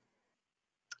early.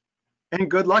 And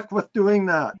good luck with doing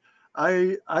that.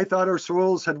 I thought our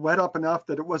soils had wet up enough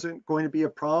that it wasn't going to be a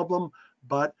problem,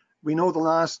 but we know the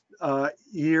last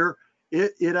year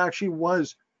it actually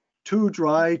was too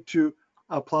dry to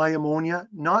apply ammonia,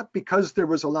 not because there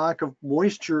was a lack of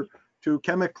moisture to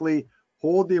chemically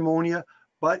hold the ammonia,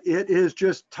 but it is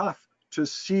just tough to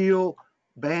seal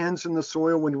bands in the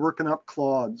soil when working up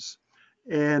clods.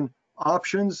 And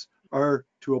options are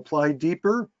to apply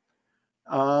deeper.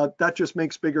 That just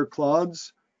makes bigger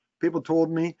clods. People told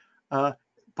me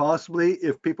possibly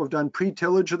if people have done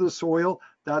pre-tillage of the soil,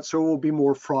 that soil will be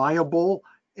more friable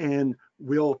and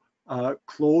will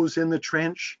close in the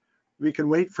trench. We can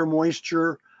wait for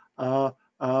moisture. Some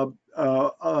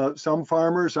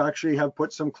farmers actually have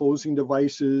put some closing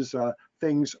devices,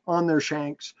 things on their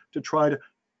shanks to try to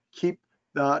keep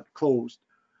that closed.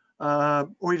 Or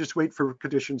you just wait for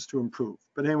conditions to improve.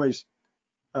 But anyways,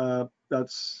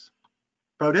 that's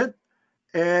about it.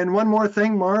 And one more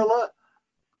thing, Marla,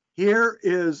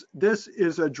 this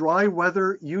is a dry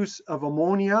weather use of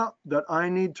ammonia that I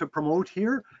need to promote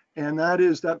here. And that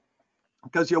is that,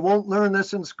 because you won't learn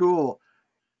this in school.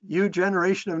 You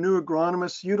generation of new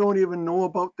agronomists, you don't even know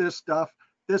about this stuff.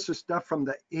 This is stuff from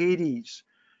the 80s.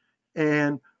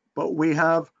 But we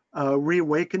have a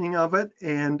reawakening of it.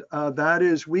 And that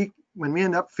is when we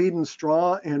end up feeding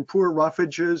straw and poor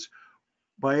roughages,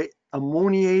 by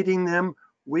ammoniating them,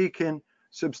 we can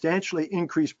substantially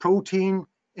increase protein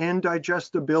and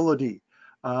digestibility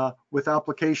with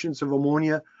applications of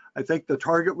ammonia. I think the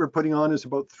target we're putting on is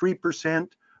about 3%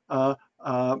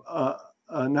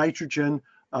 nitrogen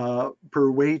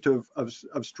per weight of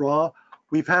straw.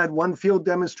 We've had one field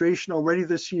demonstration already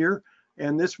this year,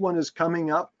 and this one is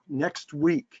coming up next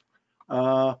week,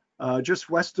 just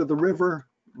west of the river.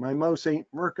 My mouse ain't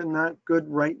working that good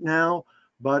right now,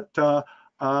 but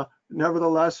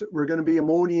nevertheless, we're going to be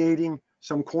ammoniating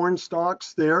some corn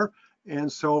stalks there.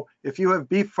 And so if you have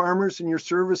beef farmers in your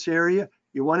service area,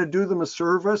 you want to do them a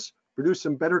service, produce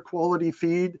some better quality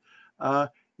feed,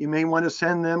 you may want to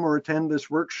send them or attend this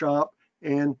workshop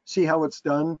and see how it's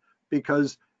done,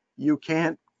 because you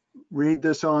can't read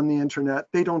this on the internet.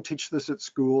 They don't teach this at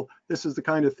school. This is the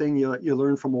kind of thing you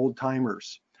learn from old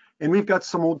timers. And we've got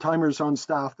some old timers on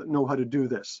staff that know how to do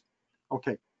this.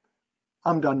 Okay,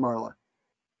 I'm done, Marla.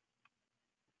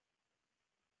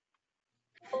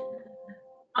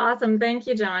 Awesome, thank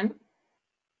you, John.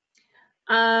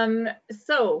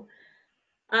 So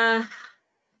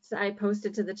I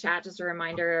posted to the chat just a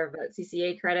reminder about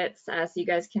CCA credits, so you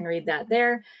guys can read that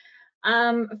there.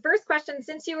 First question,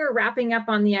 since you were wrapping up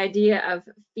on the idea of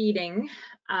feeding,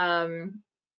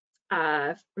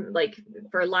 like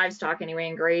for livestock anyway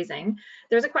and grazing,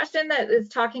 there's a question that is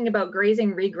talking about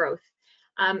grazing regrowth.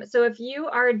 So if you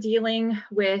are dealing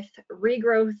with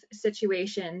regrowth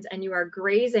situations and you are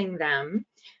grazing them,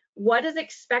 what is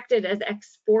expected as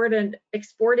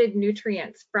exported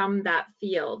nutrients from that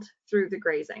field through the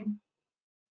grazing?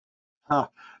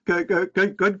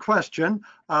 Good question.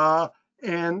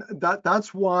 And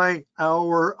that's why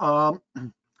our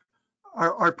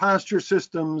pasture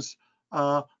systems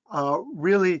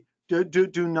really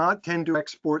do not tend to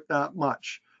export that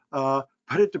much. But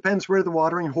it depends where the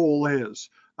watering hole is.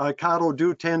 Cattle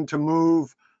do tend to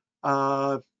move,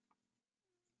 I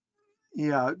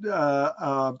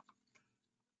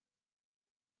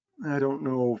don't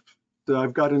know.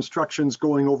 I've got instructions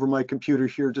going over my computer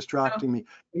here, distracting me.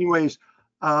 Anyways,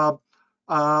 but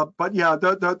yeah,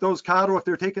 those cattle, if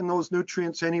they're taking those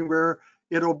nutrients anywhere,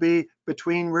 it'll be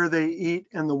between where they eat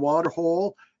and the water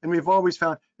hole. And we've always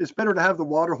found it's better to have the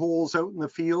water holes out in the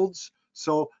fields,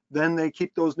 so then they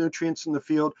keep those nutrients in the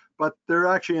field, but there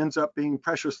actually ends up being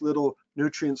precious little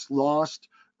nutrients lost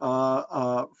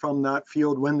from that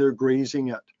field when they're grazing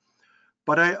it.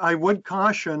 But I would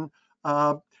caution,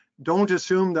 don't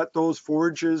assume that those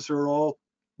forages are all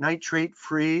nitrate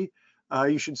free.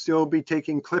 You should still be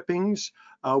taking clippings.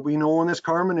 We know in this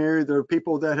Carmen area, there are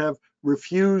people that have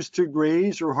refused to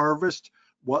graze or harvest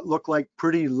what look like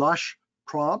pretty lush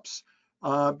crops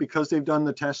because they've done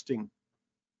the testing.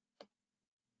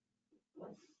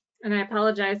 And I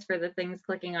apologize for the things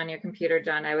clicking on your computer,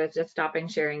 John. I was just stopping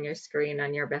sharing your screen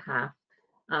on your behalf.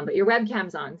 But your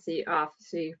webcam's on, so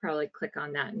you probably click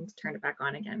on that and turn it back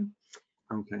on again.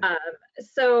 Okay.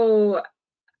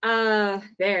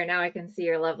 There, now I can see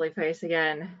your lovely face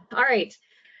again. All right.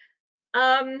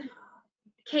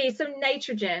 Okay, so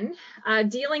nitrogen,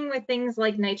 dealing with things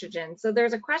like nitrogen. So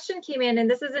there's a question came in, and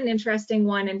this is an interesting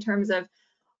one in terms of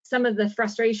some of the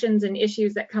frustrations and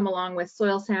issues that come along with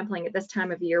soil sampling at this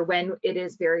time of year when it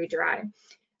is very dry.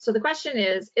 So the question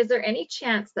is there any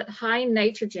chance that high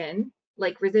nitrogen,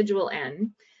 like residual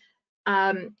N,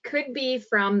 could be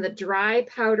from the dry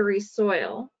powdery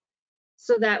soil,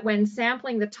 so that when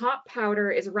sampling, the top powder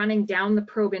is running down the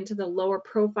probe into the lower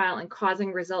profile and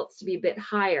causing results to be a bit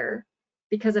higher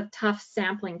because of tough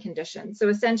sampling conditions? So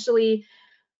essentially,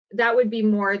 that would be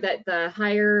more that the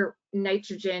higher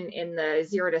nitrogen in the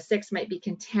 0 to 6 might be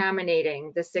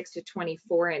contaminating the 6 to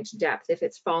 24-inch depth if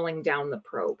it's falling down the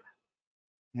probe.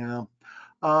 Yeah,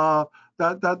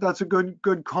 that's a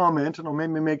good comment, and I'll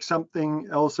maybe make something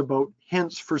else about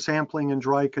hints for sampling in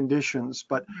dry conditions.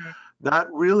 But that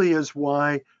really is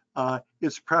why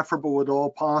it's preferable at all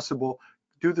possible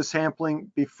do the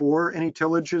sampling before any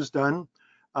tillage is done.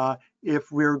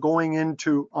 If we're going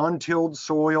into untilled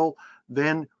soil,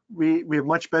 then we have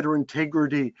much better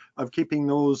integrity of keeping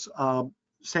those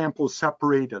samples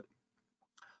separated.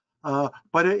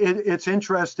 But it's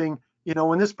interesting, you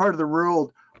know, in this part of the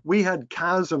world, we had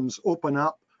chasms open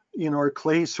up in our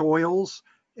clay soils,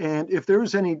 and if there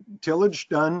was any tillage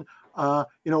done,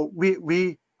 you know,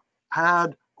 we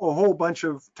had a whole bunch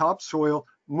of topsoil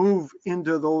move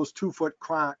into those 2-foot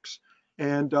cracks.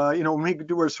 And you know, when we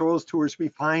do our soils tours, we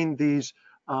find these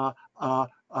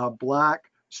black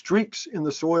streaks in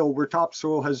the soil where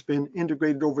topsoil has been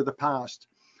integrated over the past.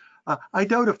 I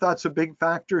doubt if that's a big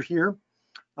factor here,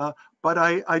 but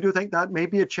I do think that may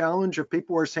be a challenge if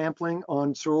people are sampling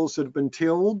on soils that have been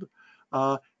tilled.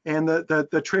 And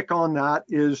the trick on that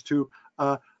is to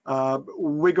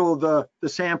wiggle the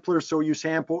sampler so you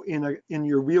sample in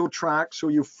your wheel track, so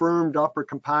you firmed up or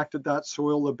compacted that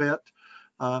soil a bit.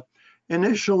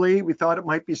 Initially, we thought it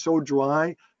might be so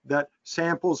dry that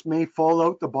samples may fall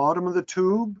out the bottom of the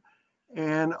tube.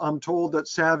 And I'm told that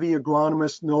savvy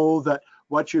agronomists know that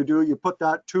what you do, you put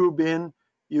that tube in,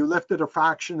 you lift it a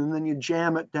fraction, and then you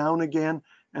jam it down again,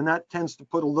 and that tends to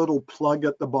put a little plug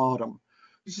at the bottom.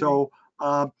 Mm-hmm. So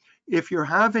if you're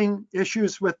having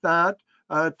issues with that,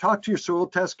 talk to your soil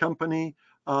test company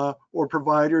or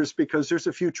providers, because there's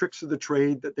a few tricks of the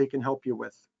trade that they can help you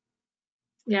with.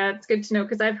 Yeah, it's good to know,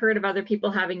 because I've heard of other people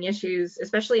having issues,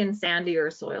 especially in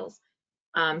sandier soils.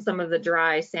 Some of the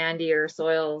dry, sandier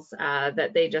soils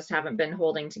that they just haven't been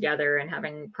holding together and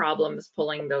having problems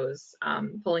pulling those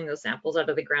samples out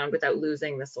of the ground without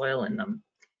losing the soil in them.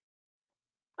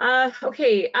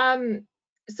 Okay,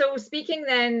 so speaking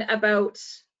then about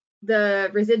the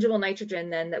residual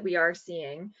nitrogen then that we are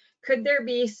seeing, could there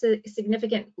be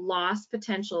significant loss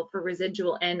potential for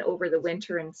residual N over the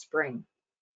winter and spring?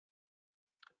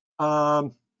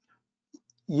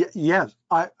 Yes,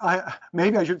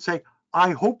 maybe I should say,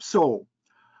 I hope so.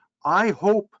 I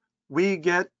hope we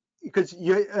get, because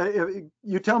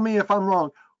you tell me if I'm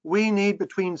wrong, we need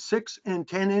between 6 and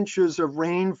 10 inches of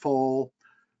rainfall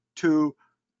to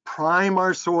prime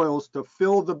our soils to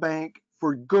fill the bank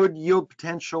for good yield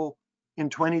potential in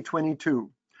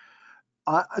 2022.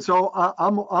 So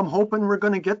I'm hoping we're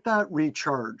going to get that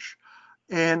recharge.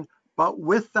 But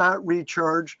with that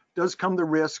recharge does come the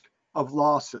risk of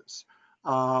losses.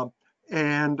 The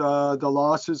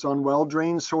losses on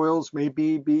well-drained soils may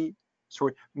be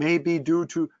due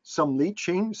to some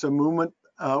leaching, some movement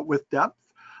with depth,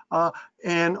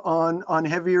 and on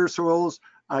heavier soils,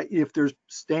 if there's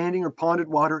standing or ponded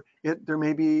water, there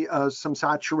may be some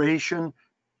saturation,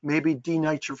 maybe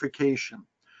denitrification.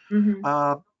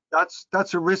 Mm-hmm.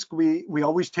 That's a risk we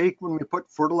always take when we put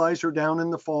fertilizer down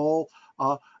in the fall,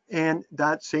 and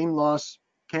that same loss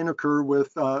can occur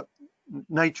with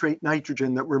nitrate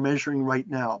nitrogen that we're measuring right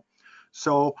now.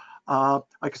 So like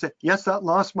I said, yes, that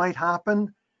loss might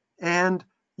happen, and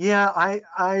yeah,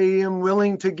 I am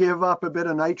willing to give up a bit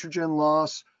of nitrogen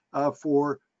loss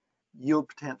for yield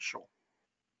potential.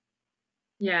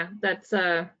 Yeah, that's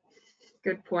a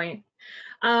good point.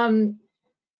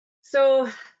 So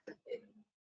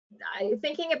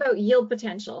thinking about yield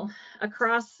potential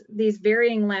across these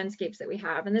varying landscapes that we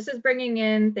have, and this is bringing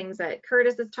in things that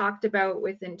Curtis has talked about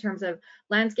in terms of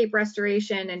landscape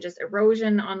restoration and just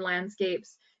erosion on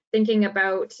landscapes, thinking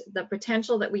about the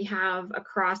potential that we have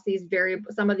across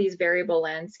some of these variable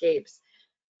landscapes.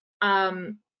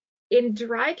 In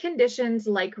dry conditions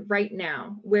like right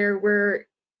now, where we're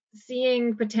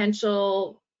seeing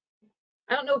potential,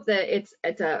 I don't know if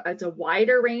it's a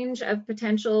wider range of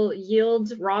potential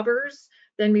yield robbers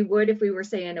than we would if we were,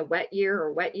 say, in a wet year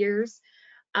or wet years.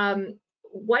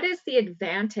 What is the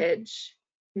advantage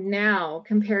now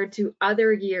compared to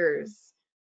other years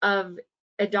of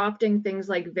adopting things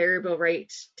like variable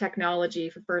rate technology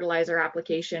for fertilizer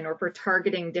application or for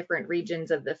targeting different regions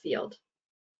of the field?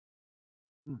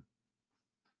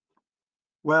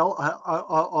 Well,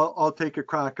 I'll take a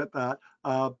crack at that.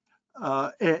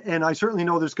 And I certainly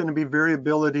know there's going to be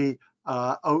variability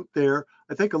out there.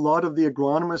 I think a lot of the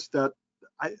agronomists that,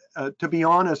 to be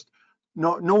honest,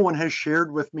 no one has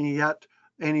shared with me yet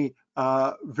any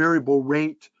variable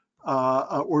rate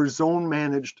or zone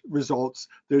managed results.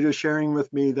 They're just sharing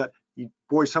with me that,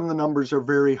 boy, some of the numbers are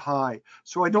very high.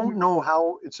 So I don't know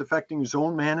how it's affecting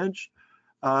zone managed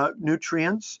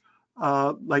nutrients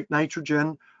like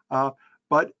nitrogen.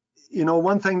 But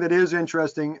one thing that is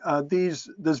interesting,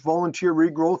 this volunteer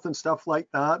regrowth and stuff like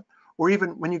that, or even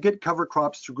when you get cover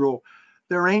crops to grow,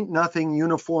 there ain't nothing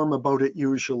uniform about it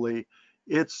usually.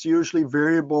 It's usually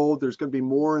variable. There's going to be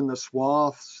more in the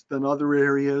swaths than other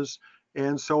areas.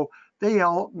 And so they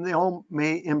all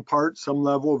may impart some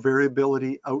level of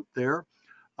variability out there.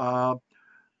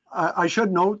 I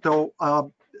should note, though,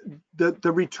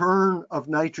 the return of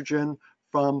nitrogen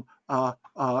from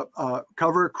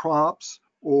cover crops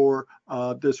or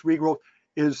this regrowth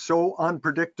is so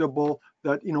unpredictable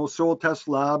that soil test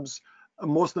labs,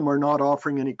 most of them are not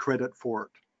offering any credit for it.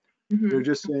 Mm-hmm. They're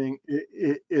just saying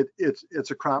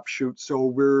it's a crapshoot, so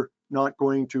we're not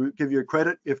going to give you a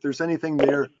credit. If there's anything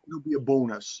there, it'll be a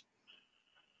bonus.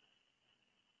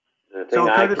 The thing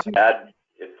I could add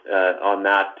on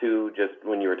that too, just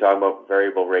when you were talking about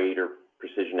variable rate or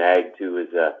precision ag too,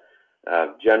 is a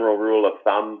general rule of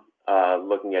thumb.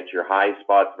 Looking at your high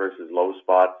spots versus low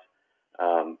spots,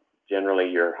 generally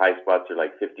your high spots are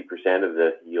like 50% of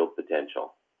the yield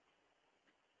potential.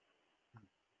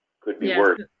 Could be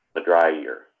worse in a dry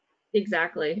year.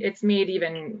 Exactly. It's made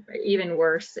even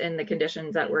worse in the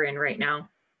conditions that we're in right now.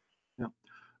 Yeah.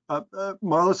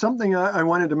 Marla, something I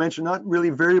wanted to mention, not really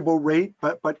variable rate,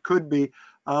 but could be.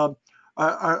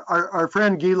 Our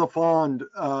friend Guy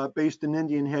Lafond, based in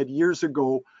Indian Head years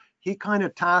ago, he kind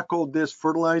of tackled this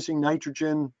fertilizing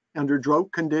nitrogen under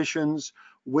drought conditions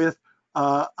with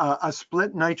a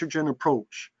split nitrogen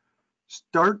approach.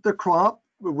 Start the crop,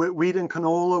 wheat and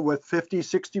canola, with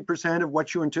 50–60% of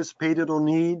what you anticipate it'll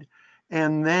need.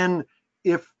 And then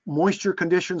if moisture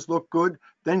conditions look good,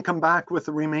 then come back with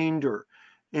the remainder.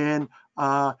 And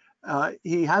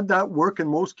he had that work in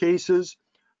most cases.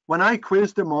 When I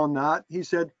quizzed him on that, he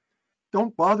said,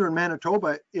 don't bother in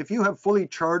Manitoba. If you have fully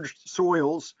charged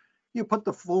soils, you put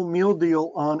the full meal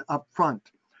deal on up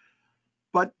front.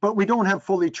 But we don't have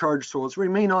fully charged soils. We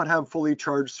may not have fully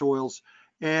charged soils.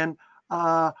 And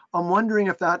I'm wondering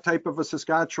if that type of a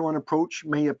Saskatchewan approach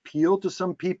may appeal to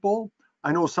some people.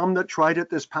 I know some that tried it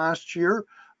this past year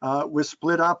with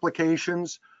split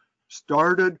applications,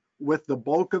 started with the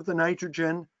bulk of the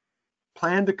nitrogen,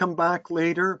 planned to come back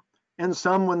later, and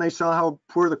some, when they saw how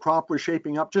poor the crop was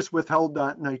shaping up, just withheld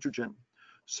that nitrogen.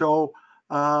 So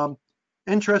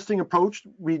interesting approach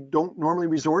we don't normally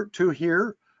resort to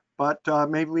here, but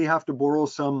maybe we have to borrow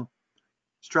some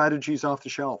strategies off the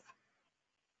shelf.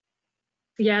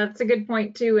 Yeah, that's a good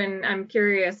point too, and I'm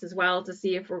curious as well to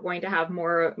see if we're going to have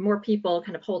more people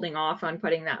kind of holding off on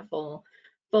putting that full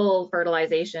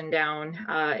fertilization down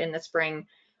in the spring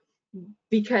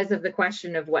because of the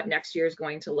question of what next year is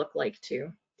going to look like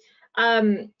too.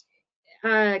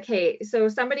 Okay, so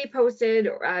somebody posted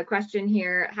a question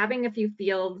here, having a few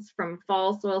fields from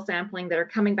fall soil sampling that are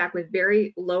coming back with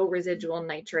very low residual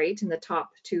nitrate in the top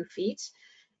 2 feet.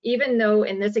 Even though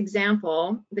in this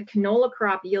example, the canola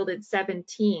crop yielded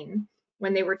 17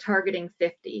 when they were targeting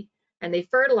 50, and they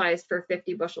fertilized for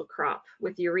 50 bushel crop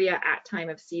with urea at time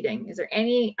of seeding. Is there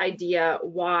any idea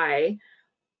why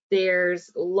there's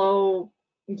low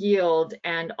yield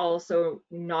and also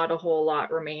not a whole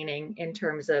lot remaining in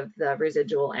terms of the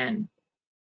residual N?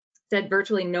 Said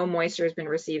virtually no moisture has been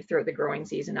received throughout the growing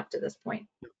season up to this point.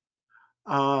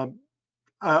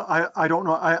 I don't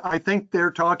know. I think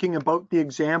they're talking about the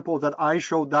example that I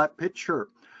showed that picture.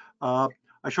 I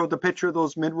showed the picture of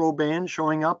those mid-row bands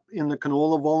showing up in the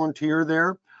canola volunteer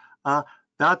there.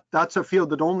 That's a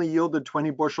field that only yielded 20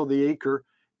 bushel the acre,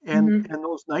 and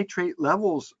those nitrate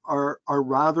levels are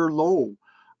rather low.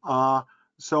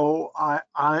 So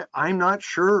I'm not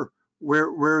sure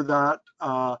where that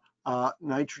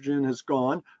nitrogen has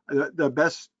gone. The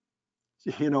best,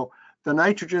 the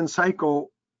nitrogen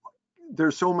cycle,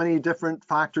 there's so many different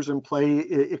factors in play.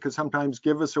 It could sometimes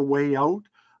give us a way out.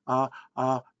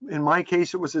 In my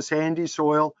case, it was a sandy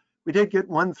soil. We did get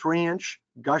 1 3-inch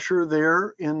gusher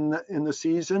there in the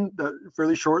season,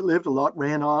 fairly short-lived. A lot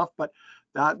ran off, but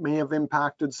that may have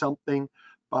impacted something.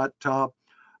 But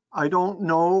I don't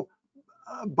know.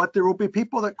 But there will be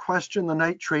people that question the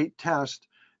nitrate test.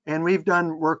 And we've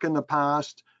done work in the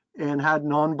past and had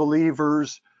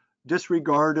non-believers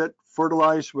disregard it,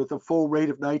 fertilize with a full rate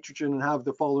of nitrogen, and have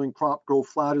the following crop grow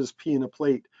flat as pea in a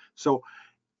plate. So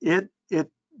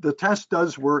the test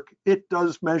does work. It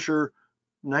does measure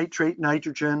nitrate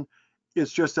nitrogen.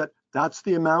 It's just that's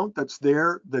the amount that's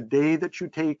there the day that you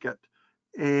take it.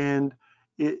 And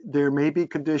there may be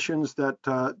conditions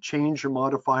that change or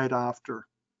modify it after.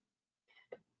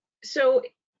 So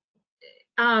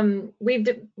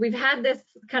we've had this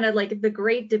kind of like the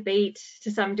great debate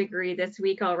to some degree this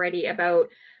week already about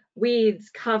weeds,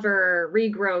 cover,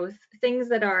 regrowth, things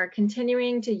that are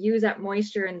continuing to use up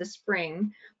moisture in the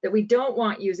spring that we don't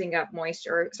want using up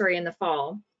moisture, sorry, in the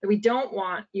fall, that we don't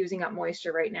want using up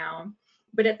moisture right now,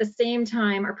 but at the same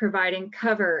time are providing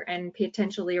cover and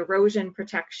potentially erosion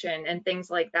protection and things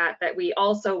like that that we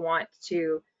also want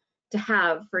to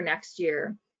have for next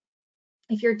year.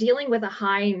 If you're dealing with a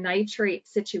high nitrate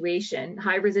situation,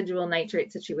 high residual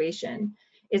nitrate situation,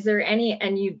 is there any,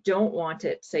 and you don't want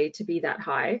it, say, to be that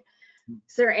high,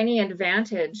 is there any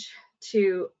advantage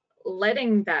to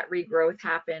letting that regrowth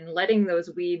happen, letting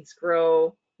those weeds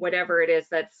grow, whatever it is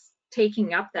that's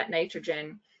taking up that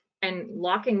nitrogen, and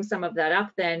locking some of that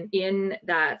up then in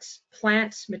that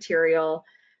plant material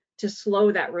to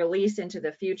slow that release into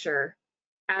the future?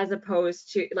 As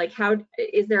opposed to, like, how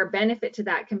is there a benefit to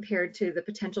that compared to the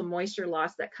potential moisture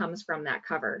loss that comes from that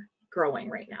cover growing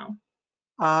right now?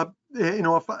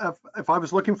 If I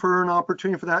was looking for an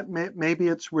opportunity for that, maybe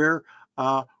it's where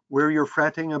you're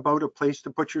fretting about a place to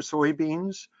put your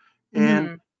soybeans.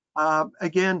 And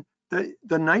again,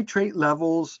 the nitrate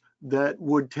levels that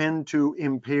would tend to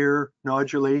impair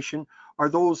nodulation are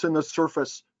those in the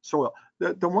surface soil.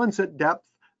 The ones at depth,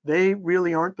 they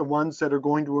really aren't the ones that are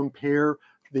going to impair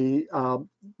the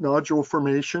nodule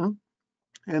formation.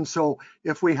 And so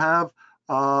if we have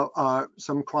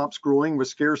some crops growing with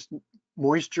scarce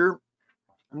moisture,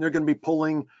 and they're going to be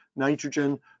pulling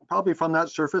nitrogen probably from that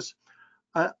surface.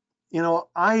 You know,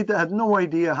 I had no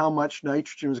idea how much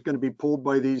nitrogen was going to be pulled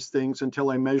by these things until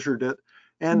I measured it.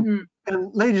 And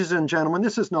ladies and gentlemen,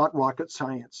 this is not rocket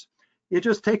science. You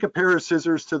just take a pair of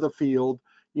scissors to the field,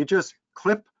 you just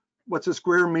clip what's a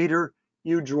square meter,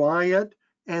 you dry it,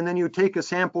 and then you take a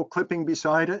sample clipping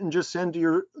beside it and just send to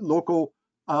your local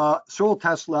soil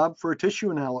test lab for a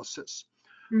tissue analysis.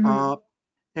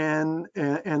 And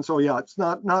so, yeah, it's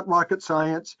not rocket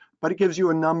science, but it gives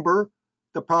you a number.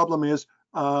 The problem is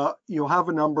you'll have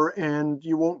a number and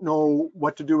you won't know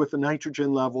what to do with the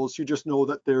nitrogen levels. You just know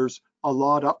that there's a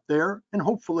lot up there, and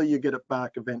hopefully you get it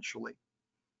back eventually.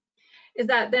 Is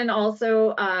that then also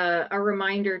a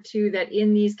reminder too that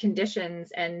in these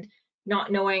conditions and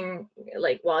not knowing,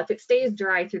 like, well, if it stays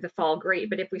dry through the fall, great,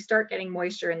 but if we start getting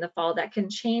moisture in the fall, that can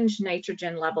change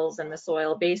nitrogen levels in the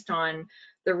soil based on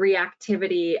the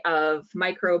reactivity of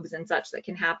microbes and such that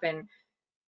can happen.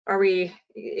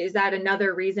 Is that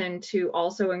another reason to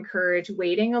also encourage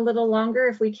waiting a little longer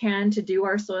if we can to do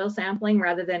our soil sampling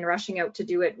rather than rushing out to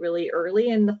do it really early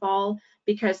in the fall,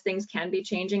 because things can be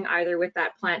changing either with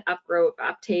that plant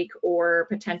uptake or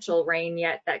potential rain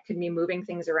yet that could be moving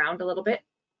things around a little bit?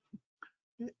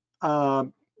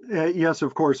 Yes,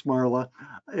 of course, Marla,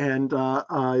 and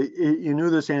you knew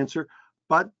this answer,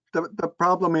 but the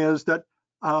problem is that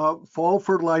fall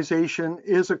fertilization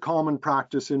is a common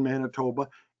practice in Manitoba,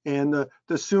 and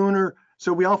the sooner,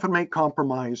 so we often make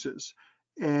compromises,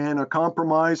 and a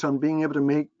compromise on being able to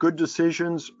make good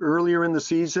decisions earlier in the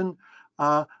season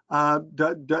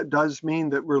does mean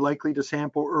that we're likely to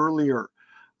sample earlier.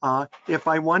 If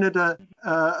I wanted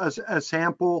a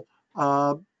sample,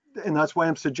 and that's why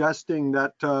I'm suggesting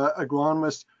that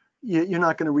agronomists, you're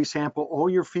not going to resample all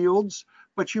your fields,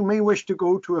 but you may wish to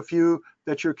go to a few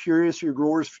that you're curious, your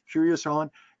growers curious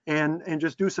on, and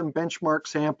just do some benchmark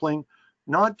sampling,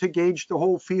 not to gauge the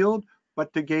whole field,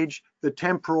 but to gauge the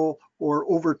temporal or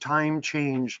over time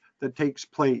change that takes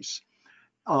place.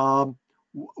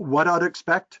 What I'd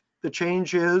expect the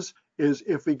change is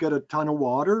if we get a ton of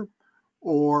water,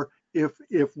 or if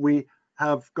we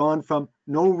have gone from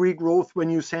no regrowth when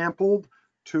you sampled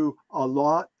to a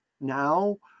lot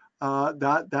now,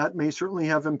 that may certainly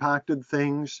have impacted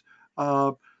things.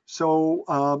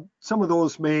 So some of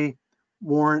those may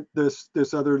warrant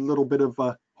this other little bit of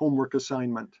a homework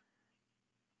assignment.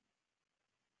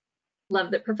 Love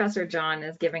that Professor John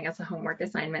is giving us a homework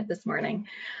assignment this morning.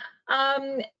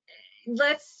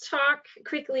 Let's talk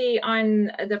quickly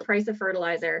on the price of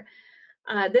fertilizer.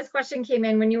 This question came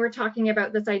in when you were talking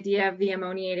about this idea of the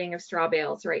ammoniating of straw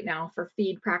bales right now for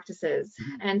feed practices.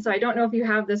 And so I don't know if you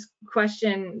have this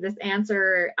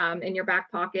answer in your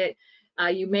back pocket.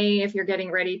 You may, if you're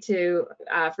getting ready to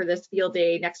for this field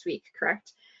day next week,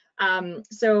 correct?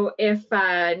 So if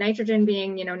nitrogen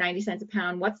being 90 cents a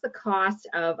pound, what's the cost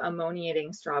of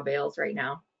ammoniating straw bales right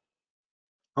now?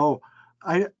 Oh,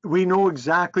 we know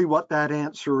exactly what that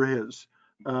answer is.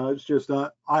 It's just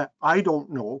I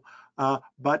don't know.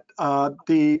 But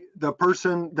the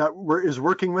person that is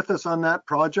working with us on that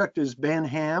project is Ben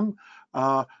Ham,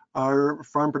 our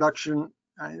farm production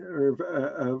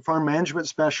farm management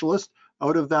specialist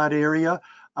out of that area.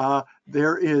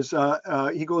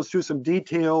 He goes through some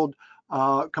detailed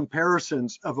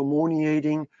comparisons of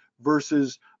ammoniating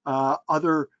versus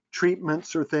other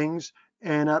treatments or things.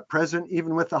 And at present,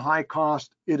 even with the high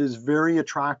cost, it is very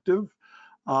attractive.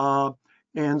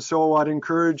 And so I'd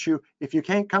encourage you, if you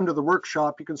can't come to the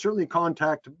workshop, you can certainly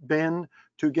contact Ben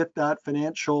to get that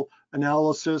financial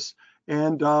analysis.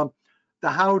 And the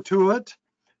how to it,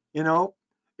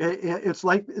 it's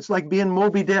like being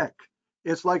Moby Dick.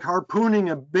 It's like harpooning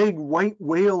a big white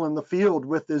whale in the field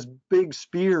with this big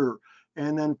spear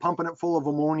and then pumping it full of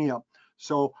ammonia.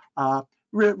 So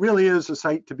really is a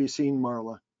sight to be seen,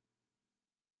 Marla.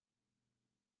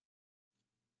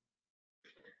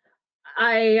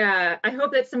 I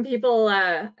hope that some people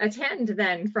attend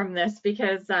then from this,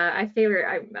 because I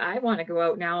figure I want to go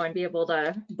out now and be able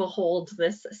to behold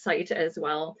this site as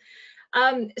well.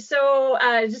 So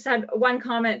I just had one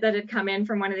comment that had come in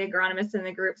from one of the agronomists in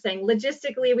the group saying,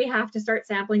 logistically, we have to start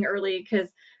sampling early because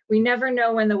we never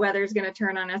know when the weather is going to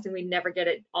turn on us and we never get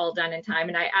it all done in time.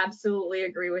 And I absolutely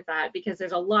agree with that, because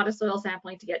there's a lot of soil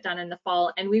sampling to get done in the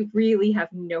fall, and we really have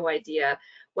no idea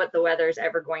what the weather is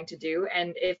ever going to do.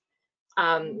 And if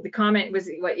the comment was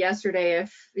yesterday,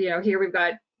 if here we've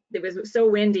got, it was so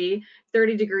windy,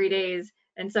 30-degree days,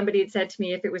 and somebody had said to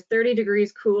me, if it was 30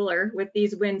 degrees cooler with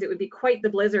these winds, it would be quite the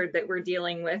blizzard that we're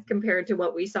dealing with compared to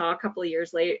what we saw a couple of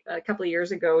years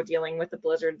ago dealing with the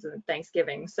blizzards and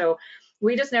Thanksgiving. So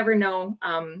we just never know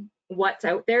what's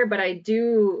out there. But I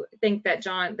do think that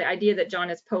the idea that John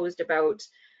has posed about,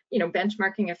 you know,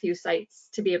 benchmarking a few sites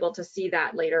to be able to see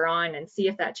that later on and see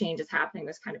if that change is happening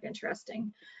was kind of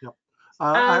interesting. Yep.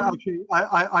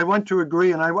 I want to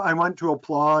agree, and I want to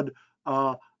applaud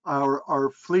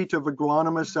our fleet of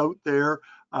agronomists out there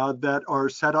that are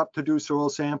set up to do soil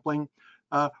sampling.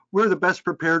 We're the best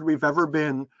prepared we've ever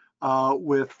been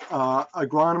with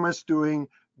agronomists doing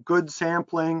good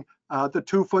sampling. The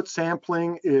 2-foot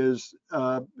sampling is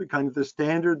kind of the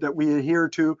standard that we adhere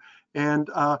to, and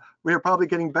we are probably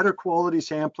getting better quality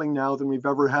sampling now than we've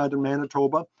ever had in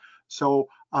Manitoba. So,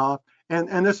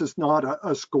 and this is not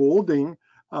a scolding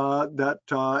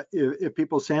that if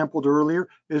people sampled earlier,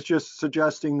 it's just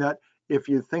suggesting that if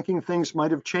you're thinking things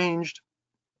might have changed,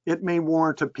 it may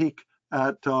warrant a peek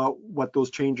at what those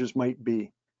changes might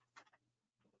be.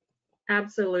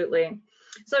 Absolutely.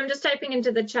 So I'm just typing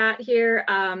into the chat here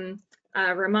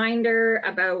a reminder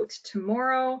about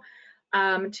tomorrow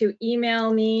to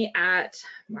email me at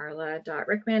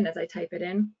marla.rickman, as I type it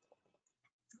in,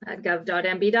 at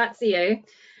gov.mb.ca.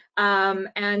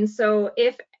 And so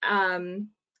if,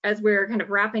 as we're kind of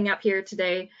wrapping up here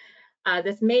today,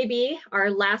 this may be our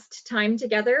last time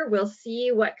together. We'll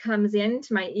see what comes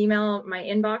into my email, my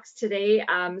inbox today.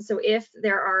 So if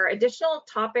there are additional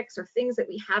topics or things that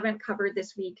we haven't covered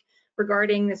this week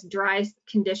regarding this dry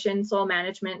condition soil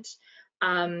management,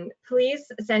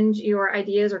 please send your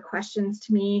ideas or questions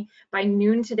to me by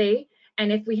noon today.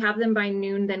 And if we have them by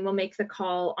noon, then we'll make the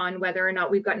call on whether or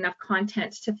not we've got enough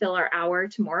content to fill our hour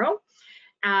tomorrow.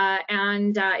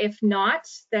 If not,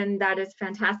 then that is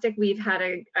fantastic. We've had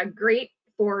a great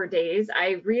 4 days.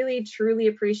 I really, truly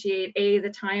appreciate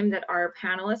the time that our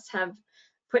panelists have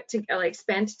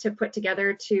spent to put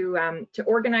together to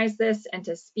organize this and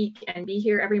to speak and be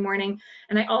here every morning.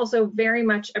 And I also very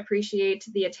much appreciate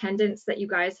the attendance that you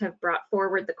guys have brought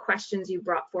forward, the questions you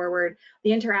brought forward,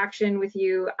 the interaction with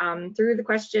you through the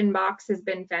question box has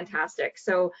been fantastic.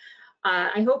 So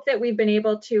I hope that we've been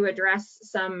able to address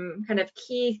some kind of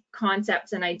key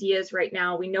concepts and ideas right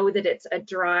now. We know that it's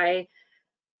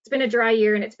been a dry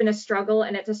year and it's been a struggle,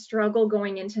 and it's a struggle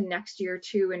going into next year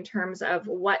too in terms of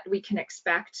what we can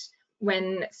expect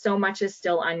when so much is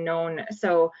still unknown.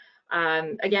 So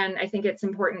again, I think it's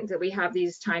important that we have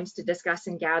these times to discuss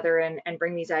and gather and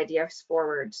bring these ideas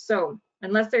forward. So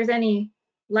unless there's any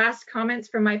last comments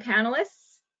from my panelists.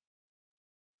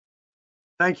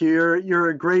 Thank you. You're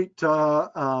a great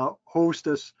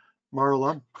hostess,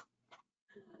 Marla.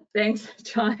 Thanks,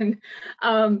 John.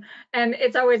 And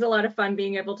it's always a lot of fun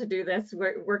being able to do this,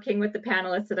 working with the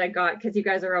panelists that I got, because you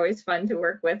guys are always fun to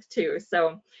work with too.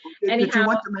 So anyhow, did you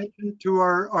want to mention to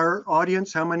our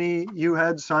audience how many you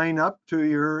had sign up to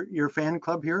your fan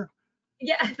club here?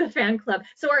 Yeah, the fan club.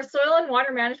 So our soil and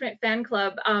water management fan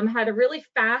club had a really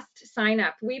fast sign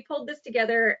up. We pulled this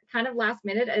together kind of last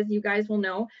minute, as you guys will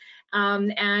know.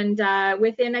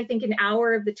 Within, I think, an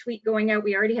hour of the tweet going out,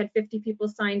 we already had 50 people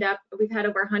signed up. We've had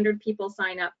over 100 people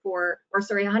sign up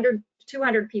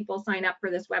 200 people sign up for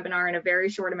this webinar in a very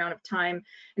short amount of time.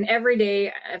 And every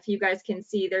day, if you guys can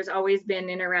see, there's always been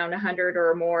in around 100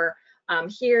 or more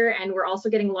here, and we're also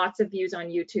getting lots of views on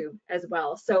YouTube as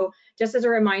well. So just as a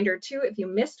reminder too, if you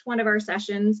missed one of our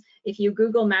sessions, if you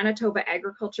Google Manitoba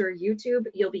Agriculture YouTube,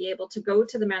 you'll be able to go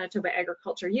to the Manitoba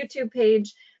Agriculture YouTube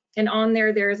page, and on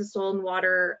there is a Soil and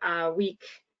Water Week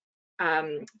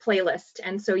playlist,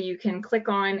 and so you can click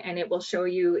on and it will show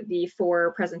you the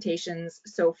 4 presentations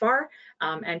so far,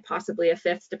 and possibly a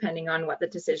 5th depending on what the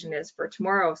decision is for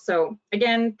tomorrow. So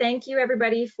again, thank you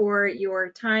everybody for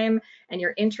your time and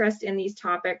your interest in these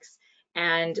topics,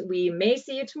 and we may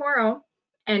see you tomorrow,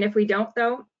 and if we don't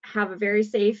though, have a very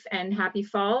safe and happy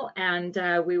fall, and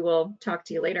we will talk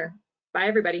to you later. Bye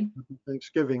everybody. Happy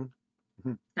Thanksgiving.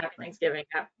 Happy Thanksgiving.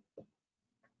 Yeah.